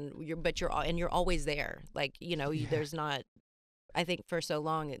back and you're always there. Like, you know, there's not, I think for so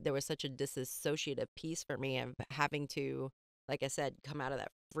long there was such a disassociative piece for me of having to, like I said, come out of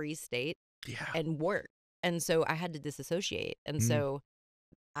that freeze state and work. And so I had to disassociate. And so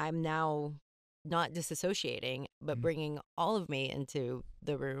I'm now not disassociating, but bringing all of me into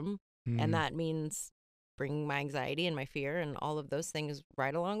the room. And that means bringing my anxiety and my fear and all of those things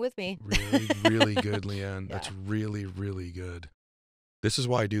right along with me. Really, really good, LeAnn. That's really, really good. This is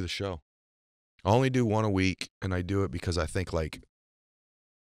why I do the show. I only do one a week, and I do it because I think, like,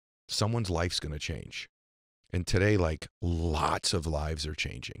 someone's life's going to change. And today, like, lots of lives are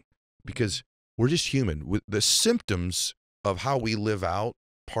changing because we're just human. With the symptoms of how we live out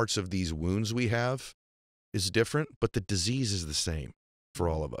parts of these wounds we have is different, but the disease is the same for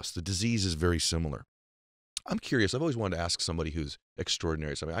all of us. The disease is very similar. I'm curious. I've always wanted to ask somebody who's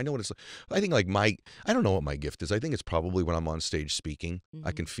extraordinary. So, I mean, I know what it's like. I think like I don't know what my gift is. I think it's probably when I'm on stage speaking,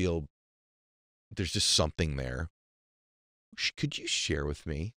 I can feel there's just something there. Could you share with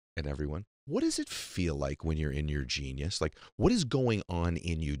me and everyone, what does it feel like when you're in your genius? Like, what is going on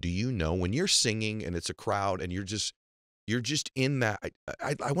in you? Do you know when you're singing and it's a crowd and you're just in that?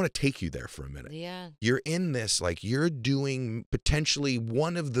 I want to take you there for a minute. Yeah. You're in this, like you're doing potentially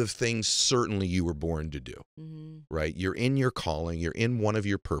one of the things certainly you were born to do, right? You're in your calling. You're in one of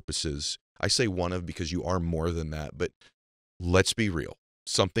your purposes. I say one of because you are more than that, but let's be real.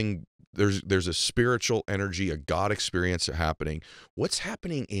 There's a spiritual energy, a God experience happening. What's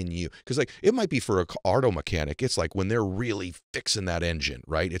happening in you? Because like it might be for an auto mechanic. It's like when they're really fixing that engine,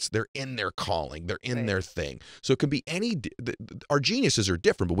 right? They're in their calling, they're in their thing. So it can be our geniuses are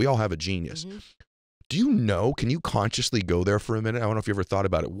different, but we all have a genius. Do you know? Can you consciously go there for a minute? I don't know if you ever thought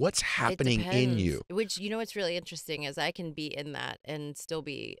about it. What's happening in you? Which, you know, what's really interesting is I can be in that and still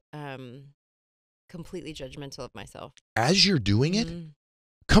be completely judgmental of myself as you're doing it.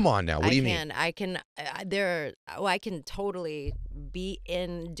 Come on now. What do you mean? I can totally be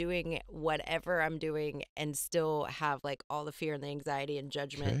in doing whatever I'm doing and still have like all the fear and the anxiety and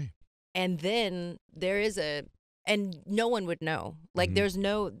judgment. Okay. And then and no one would know. Like there's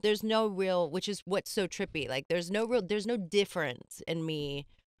no real, which is what's so trippy. Like there's no difference in me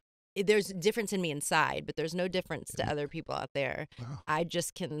there's a difference in me inside, but there's no difference to Yeah. other people out there. Wow. I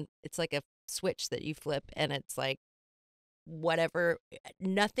just can, it's like a switch that you flip, and it's like whatever,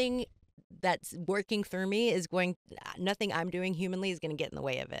 nothing that's working through me is nothing I'm doing humanly is going to get in the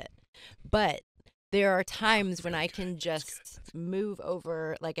way of it. But there are times when I can just move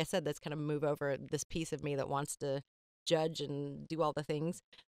over, like I said, that's kind of move over this piece of me that wants to judge and do all the things.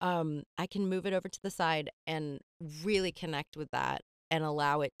 I can move it over to the side and really connect with that and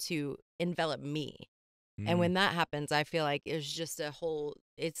allow it to envelop me. And when that happens, I feel like it's just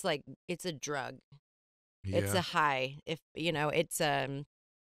it's like, it's a drug. Yeah. It's a high. If,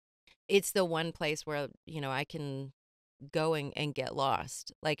 it's the one place where, I can go and get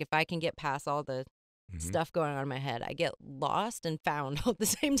lost. Like if I can get past all the stuff going on in my head, I get lost and found all at the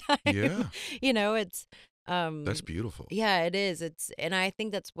same time. Yeah. It's That's beautiful. yeah, it is. And I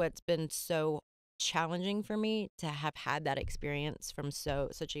think that's what's been so challenging for me, to have had that experience from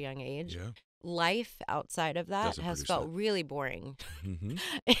such a young age. Yeah. Life outside of that Doesn't has produce felt that. really boring. Mm-hmm.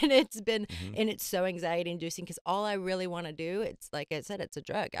 And it's been Mm-hmm. and it's so anxiety inducing, because all I really want to do, it's like I said, it's a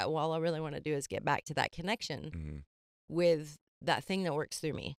drug. All I really want to do is get back to that connection Mm-hmm. with that thing that works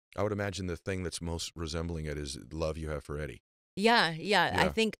through me. I would imagine the thing that's most resembling it is love you have for Eddie. Yeah. Yeah. I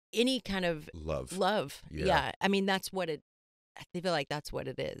think any kind of Love. Yeah. Yeah. I mean, that's what I feel like that's what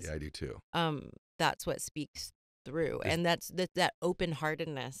it is. Yeah, I do too. That's what speaks through. And that's that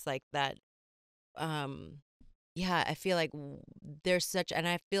open-heartedness, like that. Yeah, I feel like and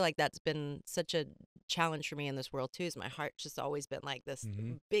I feel like that's been such a challenge for me in this world too, is my heart's just always been like this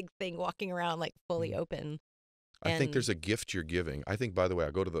big thing walking around, like fully open. I think there's a gift you're giving. I think, by the way,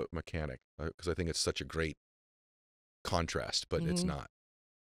 I go to the mechanic because I think it's such a great contrast, but it's not.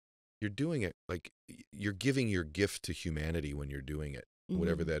 You're doing it like you're giving your gift to humanity when you're doing it,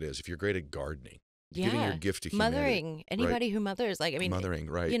 whatever that is. If you're great at gardening, giving your gift to humanity. Mothering, anybody who mothers, like, I mean, mothering,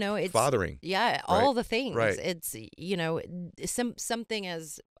 right? It's fathering. Yeah, right? all the things. Right. It's something,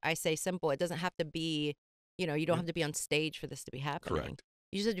 as I say, simple. It doesn't have to be, you don't have to be on stage for this to be happening. Correct.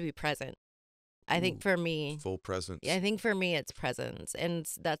 You just have to be present. I think for me, full presence. I think for me, it's presence, and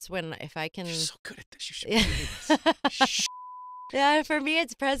that's when, if I can. You're so good at this. You should be doing this. Yeah, for me,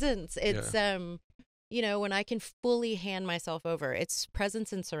 it's presence. It's when I can fully hand myself over. It's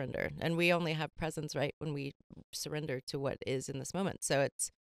presence and surrender, and we only have presence right when we surrender to what is in this moment. So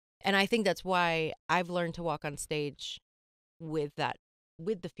and I think that's why I've learned to walk on stage with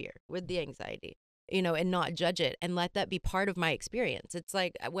the fear, with the anxiety, and not judge it, and let that be part of my experience. It's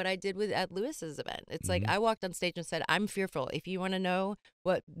like what I did at Lewis's event. It's like I walked on stage and said, I'm fearful. If you want to know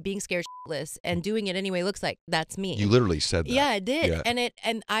what being scared shitless and doing it anyway looks like, that's me. You literally said that. Yeah, I did. Yeah.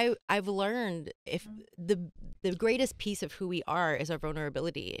 And I've learned, if the greatest piece of who we are is our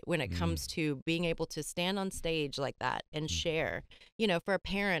vulnerability when it comes to being able to stand on stage like that and share. For a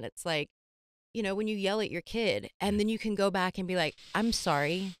parent, it's like, when you yell at your kid and then you can go back and be like, I'm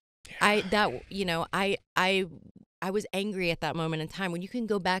sorry. I was angry at that moment in time. When you can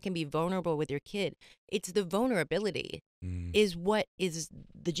go back and be vulnerable with your kid, it's the vulnerability is what is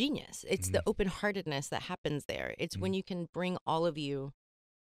the genius. It's the open-heartedness that happens there. It's when you can bring all of you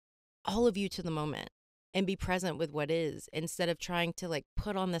to the moment and be present with what is, instead of trying to like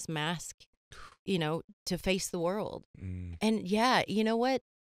put on this mask, to face the world. And yeah, you know what?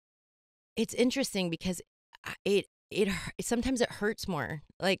 It's interesting because sometimes it hurts more.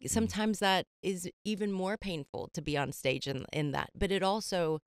 Like sometimes that is even more painful to be on stage in that. But it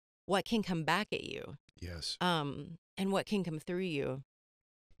also, what can come back at you? Yes. And what can come through you?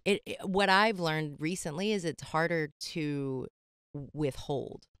 What I've learned recently is it's harder to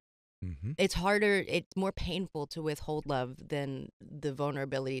withhold. It's harder. It's more painful to withhold love than the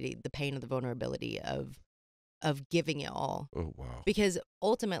vulnerability, the pain of the vulnerability of giving it all. Oh wow. Because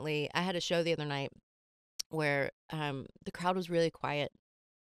ultimately, I had a show the other night where the crowd was really quiet,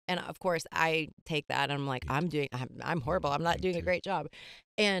 and of course I take that and I'm like, I'm horrible, I'm not doing a great job,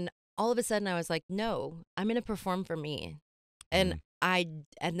 and all of a sudden I was like, no, I'm gonna perform for me. And I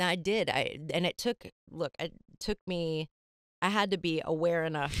did. It took me, I had to be aware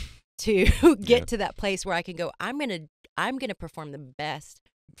enough to get to that place where I can go, I'm gonna perform the best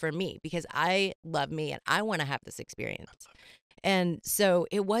for me, because I love me and I want to have this experience. And so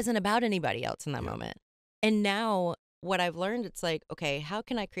it wasn't about anybody else in that moment. And now what I've learned, it's like, okay, how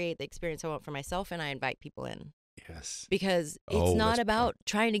can I create the experience I want for myself? And I invite people in. Yes. Because it's not about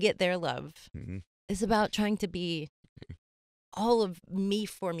trying to get their love. It's about trying to be all of me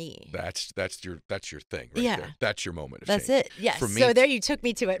for me. That's your thing right there. That's your moment of That's change. it. Yes. For me, so there you took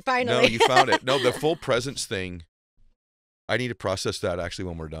me to it finally. No, you found it. No, the full presence thing, I need to process that actually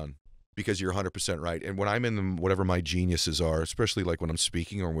when we're done. because you're 100% right. And when I'm in whatever my geniuses are, especially like when I'm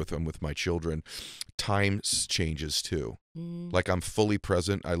speaking or with my children, time changes too. Like I'm fully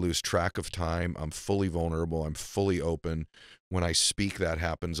present. I lose track of time. I'm fully vulnerable. I'm fully open. When I speak, that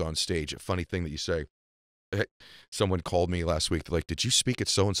happens on stage. A funny thing that you say. Someone called me last week. They're like, "Did you speak at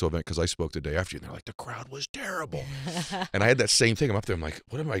so-and-so event?" Because I spoke the day after you. And they're like, "The crowd was terrible." And I had that same thing. I'm up there. I'm like,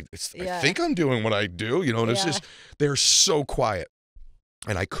 "What am I? I think I'm doing what I do, you know." And it's just they're so quiet,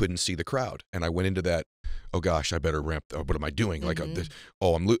 and I couldn't see the crowd. And I went into that. Oh gosh, I better ramp. What am I doing? Like, I'm.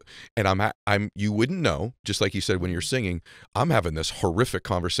 You wouldn't know. Just like you said when you're singing, I'm having this horrific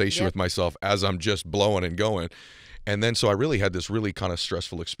conversation with myself as I'm just blowing and going. And then so I really had this really kind of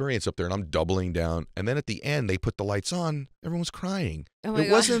stressful experience up there, and I'm doubling down. And then at the end, they put the lights on. Everyone's crying. It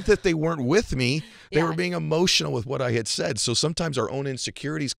wasn't that they weren't with me. They were being emotional with what I had said. So sometimes our own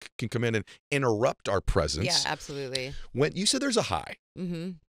insecurities can come in and interrupt our presence. Yeah, absolutely. When you said there's a high,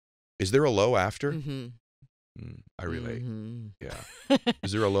 is there a low after? I relate. Yeah.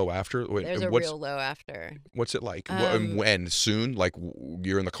 Is there a low after? There's a real low after. What's it like? When? Soon? Like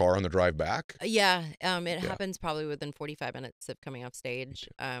you're in the car on the drive back? Yeah. It happens probably within 45 minutes of coming off stage.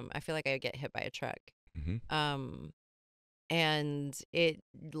 I feel like I would get hit by a truck. And it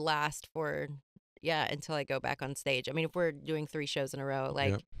lasts for, until I go back on stage. I mean, if we're doing 3 shows in a row,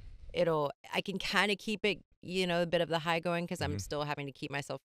 like I can kind of keep it, a bit of the high going because I'm still having to keep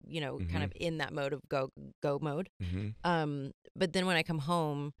myself, kind of in that mode of go mode. But then when I come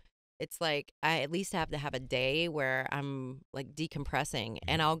home, it's like I at least have to have a day where I'm like decompressing,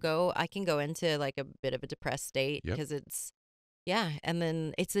 and I can go into like a bit of a depressed state because and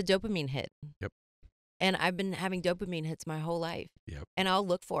then it's a dopamine hit. And I've been having dopamine hits my whole life. And I'll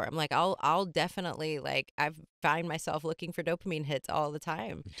look for them. Like I'll definitely I find myself looking for dopamine hits all the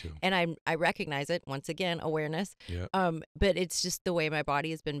time. Me too. And I recognize it, once again, awareness. But it's just the way my body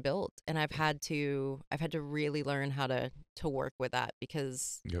has been built, and I've had to really learn how to work with that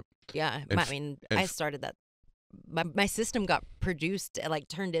because I started that. My system got produced, like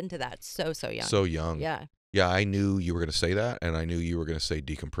turned into that so young. So young. Yeah, I knew you were going to say that, and I knew you were going to say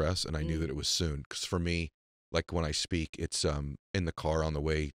decompress, and I knew that it was soon. Because for me, like when I speak, it's in the car on the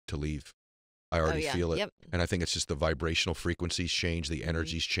way to leave. I already feel it, and I think it's just the vibrational frequencies change, the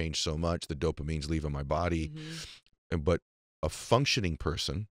energies change so much, the dopamine's leaving my body. But a functioning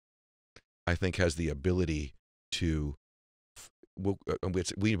person, I think, has the ability to.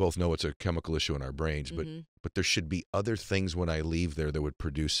 We both know it's a chemical issue in our brains, but there should be other things when I leave there that would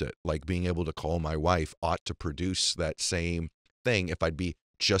produce it. Like being able to call my wife ought to produce that same thing if I'd be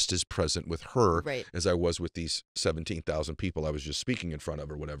just as present with her as I was with these 17,000 people I was just speaking in front of,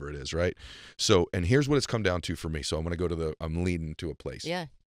 or whatever it is, right? So, and here's what it's come down to for me. So I'm going to go to I'm leading to a place. Yeah.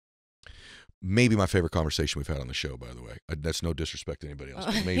 Maybe my favorite conversation we've had on the show, by the way. That's no disrespect to anybody else,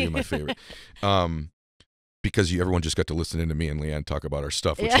 but maybe my favorite. Because everyone just got to listen to me and LeAnn talk about our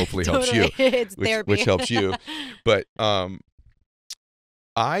stuff, which hopefully helps you. It's therapy. Which helps you. But I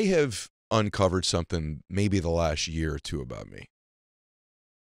have uncovered something maybe the last year or two about me.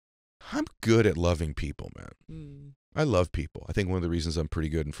 I'm good at loving people, man. I love people. I think one of the reasons I'm pretty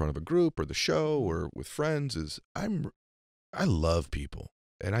good in front of a group or the show or with friends is I love people.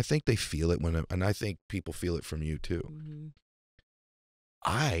 And I think they feel it and I think people feel it from you too.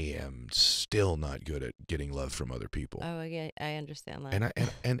 I am still not good at getting love from other people. Oh, yeah, I understand that.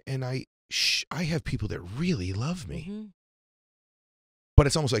 And I have people that really love me, but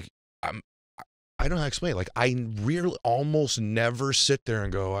it's almost like I don't know how to explain it. Like I really almost never sit there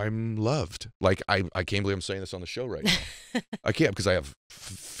and go, I'm loved. Like I can't believe I'm saying this on the show right now. I can't, because I have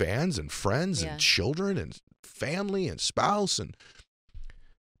fans and friends and children and family and spouse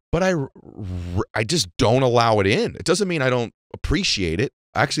but I just don't allow it in. It doesn't mean I don't appreciate it.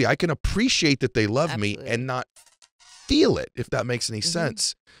 Actually, I can appreciate that they love me and not feel it, if that makes any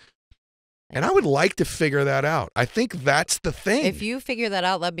sense. And I would like to figure that out. I think that's the thing. If you figure that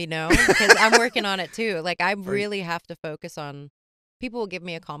out, let me know, because I'm working on it too. Like I really have to focus on, people will give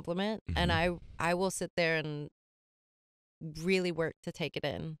me a compliment and I will sit there and really work to take it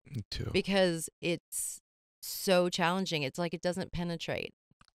in. Me too. Because it's so challenging. It's like it doesn't penetrate.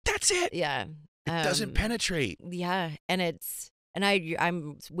 That's it. Yeah. It doesn't penetrate. Yeah. And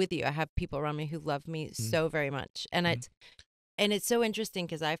I'm with you. I have people around me who love me so very much. And it's so interesting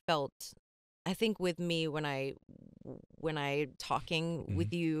because I think with me when I talking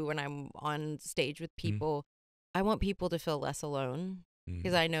with you, when I'm on stage with people, I want people to feel less alone,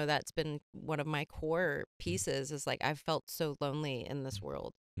 because I know that's been one of my core pieces is like, I've felt so lonely in this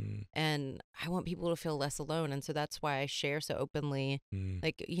world. And I want people to feel less alone. And so that's why I share so openly.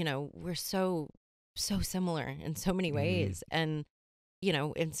 Like, we're so similar in so many ways. And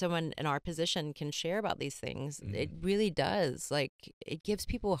and someone in our position can share about these things, it Mm-hmm. really does. Like, it gives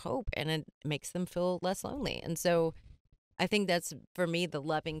people hope and it makes them feel less lonely. And so I think that's, for me, the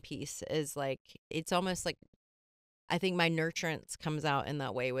loving piece is like, it's almost like, I think my nurturance comes out in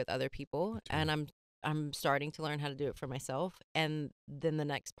that way with other people, and I'm starting to learn how to do it for myself. And then the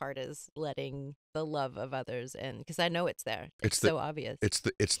next part is letting the love of others in, because I know it's there. It's so obvious. It's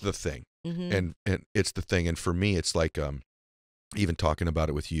the thing, Mm-hmm. and it's the thing. And for me, it's like even talking about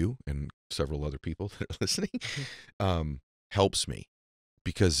it with you and several other people that are listening helps me,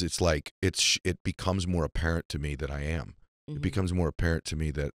 because it's like it becomes more apparent to me that I am. Mm-hmm. It becomes more apparent to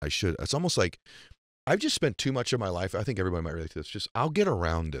me that I should. It's almost like I've just spent too much of my life. I think everybody might relate to this. Just I'll get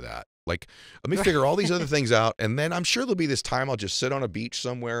around to that. Like, let me figure all these other things out, and then I'm sure there'll be this time I'll just sit on a beach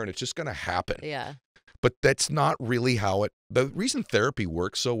somewhere, and it's just going to happen. Yeah. But that's not really how it. The reason therapy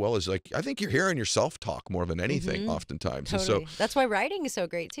works so well is, like, I think you're hearing yourself talk more than anything, oftentimes. Totally. And so that's why writing is so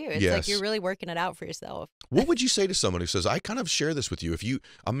great too. It's like you're really working it out for yourself. What would you say to someone who says, I kind of share this with you?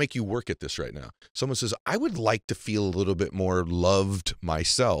 I'll make you work at this right now. Someone says, I would like to feel a little bit more loved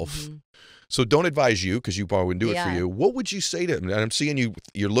myself. Mm-hmm. So don't advise you, because you probably wouldn't do it for you. What would you say to them? And I'm seeing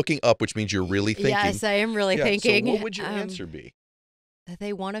you're looking up, which means you're really thinking. Yes, I am really thinking. So what would your answer be? That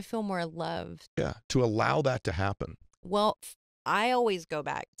they want to feel more loved. Yeah, to allow that to happen. Well, I always go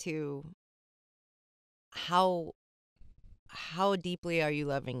back to how deeply are you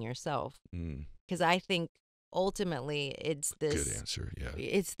loving yourself? Because I think ultimately it's this good answer. Yeah,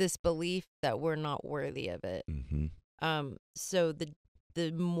 it's this belief that we're not worthy of it. So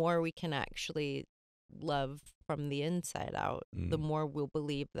the more we can actually love from the inside out, the more we'll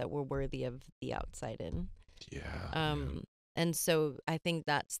believe that we're worthy of the outside in. Yeah. And so I think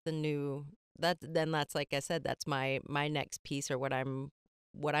that's that's like I said, that's my next piece, or what I'm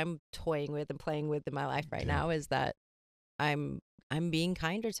toying with and playing with in my life right now, is that I'm being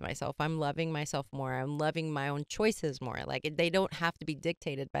kinder to myself. I'm loving myself more. I'm loving my own choices more. Like, they don't have to be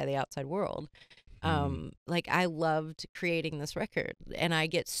dictated by the outside world. Like, I loved creating this record, and I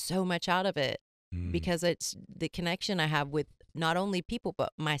get so much out of it because it's the connection I have with not only people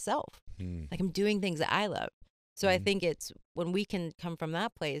but myself. Like, I'm doing things that I love. So I think it's when we can come from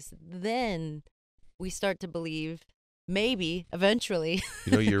that place, then we start to believe, maybe eventually,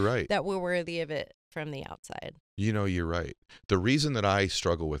 you're right, that we're worthy of it from the outside. You're right. The reason that I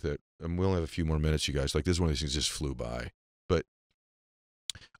struggle with it, and we only have a few more minutes, you guys, like, this is one of these things just flew by, but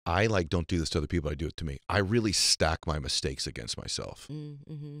I don't do this to other people. I do it to me. I really stack my mistakes against myself.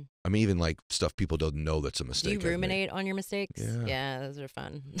 I mean, even like stuff people don't know that's a mistake. Do you ruminate on your mistakes? Yeah, those are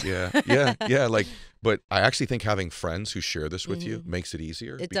fun. yeah. Like, but I actually think having friends who share this with you makes it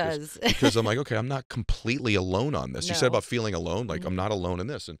easier. It does. Because I'm like, okay, I'm not completely alone on this. No. You said about feeling alone. Like, I'm not alone in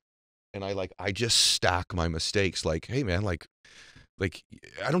this. And I just stack my mistakes. Like, hey man, like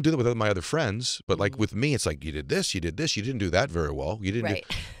I don't do that with my other friends, but like with me, it's like, you did this, you didn't do that very well. You didn't right.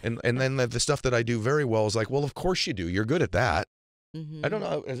 And then the stuff that I do very well is like, well, of course you do. You're good at that. I don't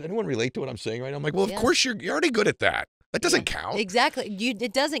know. Does anyone relate to what I'm saying right now? I'm like, well, of course you're already good at that. That doesn't count. Exactly.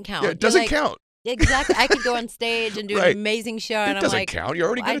 It doesn't count. Yeah, it doesn't count. Exactly. I could go on stage and do an amazing show, and it doesn't count. You're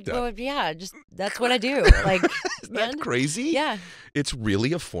already good at that. Well, yeah, just that's what I do. Like, isn't that crazy? Yeah. It's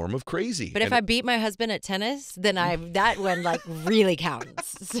really a form of crazy. But if I beat my husband at tennis, then that one like really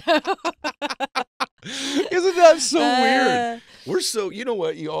counts. So. Isn't that so weird? We're so, you know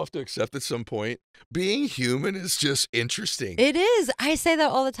what? You all have to accept at some point, being human is just interesting. It is. I say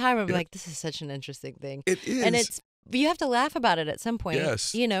that all the time. I'm like, this is such an interesting thing. It is. And you have to laugh about it at some point.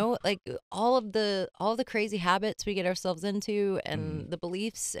 Yes. Like all the crazy habits we get ourselves into, and the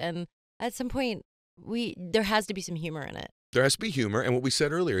beliefs, and at some point there has to be some humor in it. There has to be humor. And what we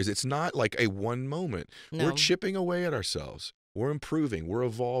said earlier is it's not like a one moment. No. We're chipping away at ourselves. We're improving. We're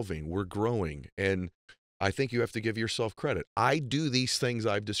evolving. We're growing. And I think you have to give yourself credit. I do these things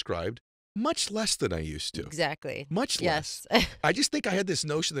I've described much less than I used to. Exactly. Much yes. less. I just think I had this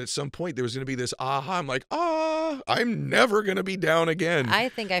notion that at some point there was going to be this aha. I'm like, I'm never going to be down again. I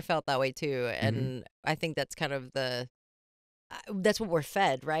think I felt that way too. And I think that's kind of that's what we're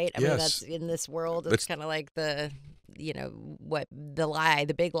fed, right? I mean, that's in this world. It's kind of like the lie,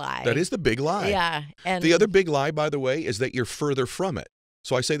 the big lie. That is the big lie. Yeah. And the other big lie, by the way, is that you're further from it.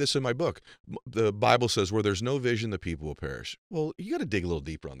 So I say this in my book. The Bible says, where there's no vision, the people will perish. Well, you got to dig a little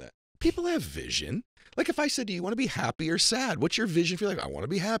deeper on that. People have vision. Like, if I said to you, want to be happy or sad? What's your vision? If you're like, I want to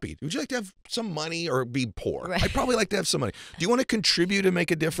be happy. Would you like to have some money or be poor? Right. I'd probably like to have some money. Do you want to contribute and make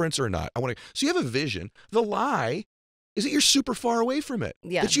a difference or not? So you have a vision. The lie is that you're super far away from it.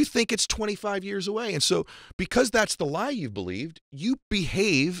 Yeah. That you think it's 25 years away. And so because that's the lie you've believed, you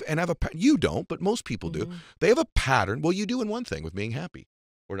behave and have you don't, but most people do. They have a pattern. Well, you do in one thing with being happy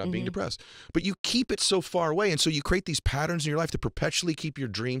or not being depressed. But you keep it so far away. And so you create these patterns in your life to perpetually keep your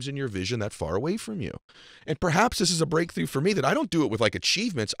dreams and your vision that far away from you. And perhaps this is a breakthrough for me that I don't do it with like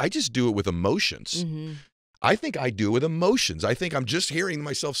achievements. I just do it with emotions. I think I do with emotions. I think I'm just hearing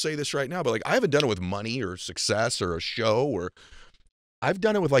myself say this right now, but like I haven't done it with money or success or a show, or I've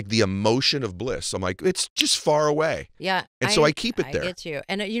done it with like the emotion of bliss. I'm like, it's just far away. Yeah. And so I keep it there. I get you.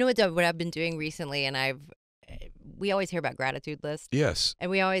 And you know what I've been doing recently, and we always hear about gratitude lists. Yes.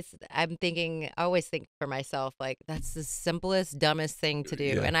 And I always think for myself, like, that's the simplest, dumbest thing to do.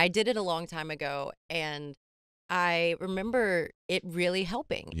 Yeah. And I did it a long time ago, and I remember it really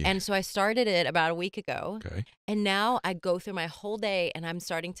helping. Yeah. And so I started it about a week ago. Okay. And now I go through my whole day and I'm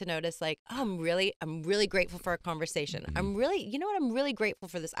starting to notice, like, oh, I'm really grateful for a conversation. I'm really grateful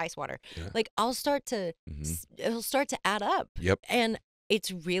for this ice water. Yeah. Like it'll start to add up. Yep. And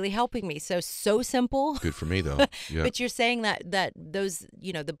it's really helping me. So simple. Good for me though. Yeah. But you're saying that those,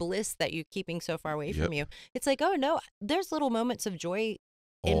 the bliss that you're keeping so far away from you, it's like, oh no, there's little moments of joy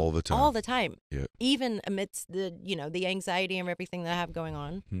all the time. Yeah. Even amidst the, the anxiety and everything that I have going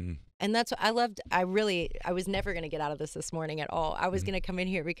on. And that's what I loved. I was never going to get out of this morning at all. I was going to come in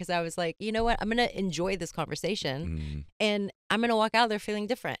here because I was like, you know what? I'm going to enjoy this conversation and I'm going to walk out of there feeling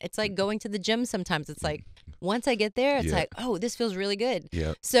different. It's like going to the gym sometimes. It's like, once I get there, it's like, oh, this feels really good.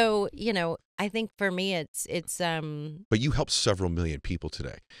 Yeah. So, I think for me, it's. But you helped several million people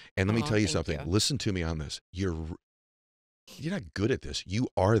today. And let me tell you something. You. Listen to me on this. You're not good at this. You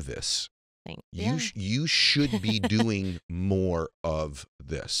are this. You should be doing more of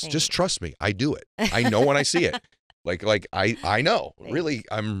this. Just trust me. I do it. I know when I see it. Like I know. Really,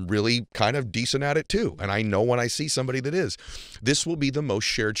 I'm really kind of decent at it too. And I know when I see somebody that is. This will be the most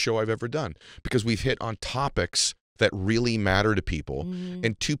shared show I've ever done because we've hit on topics that really matter to people,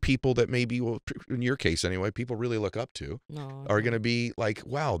 and two people that maybe, well, in your case anyway, people really look up to are going to be like,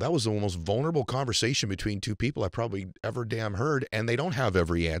 wow, that was the most vulnerable conversation between two people I probably ever damn heard, and they don't have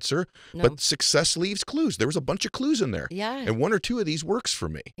every answer, but success leaves clues. There was a bunch of clues in there. Yeah. And one or two of these works for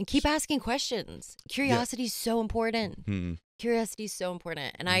me. And keep asking questions. Curiosity is so important. Curiosity is so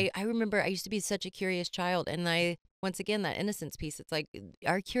important. And I remember I used to be such a curious child, and once again, that innocence piece, it's like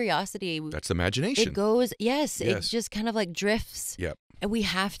our curiosity. That's the imagination. It goes, it just kind of like drifts. Yep. And we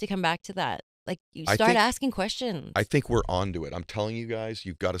have to come back to that. Like you start asking questions. I think we're onto it. I'm telling you guys,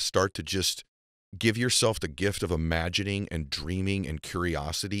 you've got to start to just give yourself the gift of imagining and dreaming and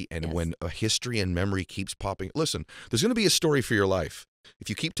curiosity. And when a history and memory keeps popping, listen, there's going to be a story for your life. If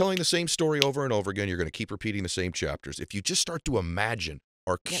you keep telling the same story over and over again, you're going to keep repeating the same chapters. If you just start to imagine,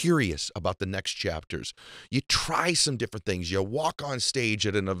 are curious about the next chapters, you try some different things. You walk on stage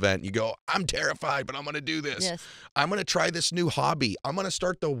at an event, you go, I'm terrified, but I'm going to do this. Yes. I'm going to try this new hobby. I'm going to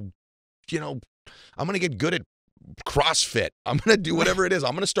start I'm going to get good at CrossFit. I'm going to do whatever it is.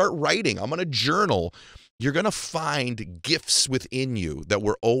 I'm going to start writing. I'm going to journal. You're going to find gifts within you that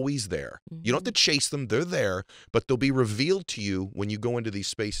were always there. You don't have to chase them. They're there, but they'll be revealed to you when you go into these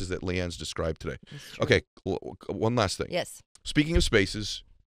spaces that LeAnn's described today. Okay, one last thing. Yes. Speaking of spaces,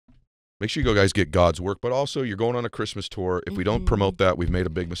 make sure you go, guys, get God's work. But also, you're going on a Christmas tour. If we don't promote that, we've made a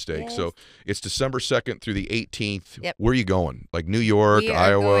big mistake. Yes. So it's December 2nd through the 18th. Yep. Where are you going? Like New York,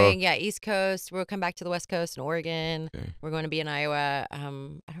 Iowa? Going, East Coast. We'll come back to the West Coast in Oregon. Okay. We're going to be in Iowa. I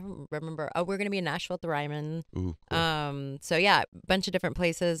don't remember. Oh, we're going to be in Nashville at the Ryman. Ooh, cool. So a bunch of different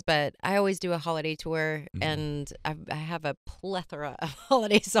places. But I always do a holiday tour, and I have a plethora of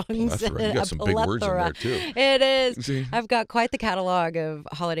holiday songs. You got some big words in there too. It is. See? I've got quite the catalog of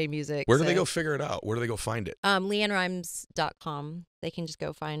holiday music. Where do they go figure it out? Where do they go find it? LeAnnRimes.com. They can just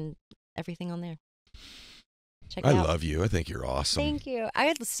go find everything on there. Check it out. I love you. I think you're awesome. Thank you.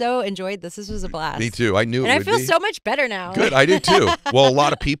 I so enjoyed this. This was a blast. Me too. I knew it would be. And I feel so much better now. Good. I do too. Well, a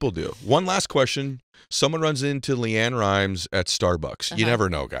lot of people do. One last question. Someone runs into LeAnn Rimes at Starbucks. You never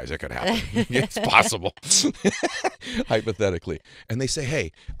know, guys. That could happen. It's possible. Hypothetically. And they say,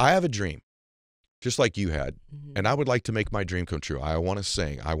 hey, I have a dream. Just like you had, and I would like to make my dream come true. I want to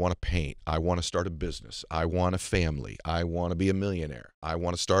sing. I want to paint. I want to start a business. I want a family. I want to be a millionaire. I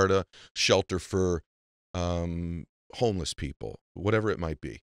want to start a shelter for homeless people, whatever it might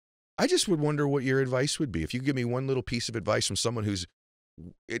be. I just would wonder what your advice would be. If you could give me one little piece of advice from someone who's,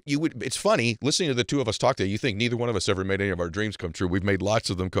 it's funny, listening to the two of us talk today, you think neither one of us ever made any of our dreams come true. We've made lots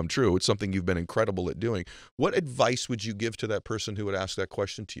of them come true. It's something you've been incredible at doing. What advice would you give to that person who would ask that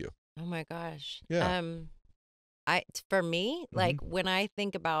question to you? Oh my gosh. Yeah. For me, like when I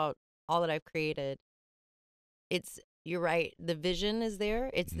think about all that I've created, it's you're right. The vision is there.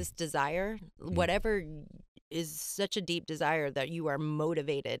 It's this desire, whatever is such a deep desire that you are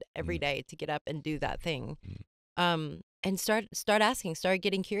motivated every day to get up and do that thing. And start asking, start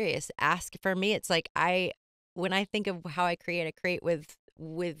getting curious. Ask. For me, it's like when I think of how I create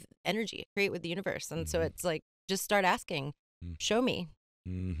with energy, create with the universe. And so it's like, just start asking, show me.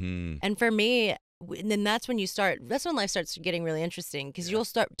 And for me, then that's when life starts getting really interesting, because you'll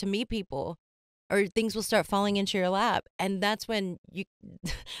start to meet people, or things will start falling into your lap. And that's when you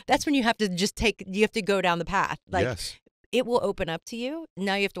have to you have to go down the path. Like, yes. It will open up to you.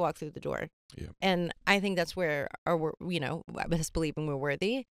 Now you have to walk through the door. Yeah. And I think that's where us believing we're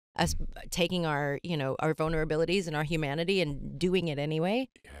worthy, us taking our vulnerabilities and our humanity and doing it anyway.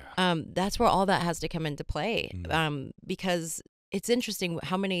 Yeah. That's where all that has to come into play. Because it's interesting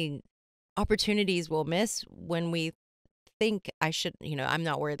how many opportunities we'll miss when we think I'm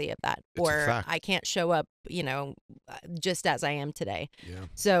not worthy of that, or I can't show up, just as I am today. Yeah.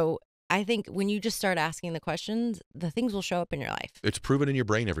 So I think when you just start asking the questions, the things will show up in your life. It's proven in your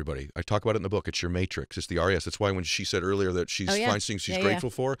brain, everybody. I talk about it in the book. It's your matrix. It's the RES. That's why when she said earlier that she finds things she's grateful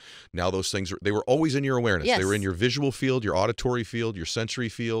for, now those things they were always in your awareness. Yes. They were in your visual field, your auditory field, your sensory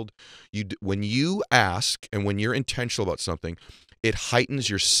field. When you ask and when you're intentional about something, it heightens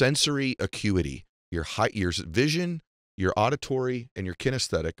your sensory acuity. Your vision, your auditory, and your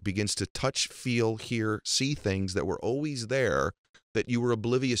kinesthetic begins to touch, feel, hear, see things that were always there that you were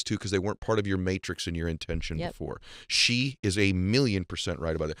oblivious to because they weren't part of your matrix and your intention before. She is 1,000,000%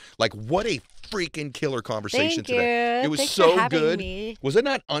 right about it. Like, what a freaking killer conversation today. It was so good. Me. Was it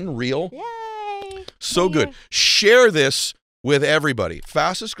not unreal? Yay. So good. Share this with everybody.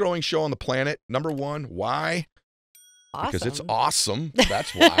 Fastest growing show on the planet. Number 1. Why? Awesome. Because it's awesome.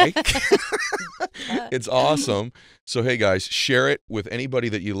 That's why. It's awesome. So, hey, guys, share it with anybody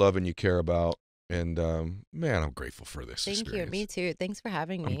that you love and you care about. And, man, I'm grateful for this experience. Thank you. Me too. Thanks for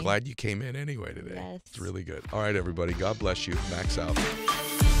having me. I'm glad you came in anyway today. Yes. It's really good. All right, everybody. God bless you. Max out.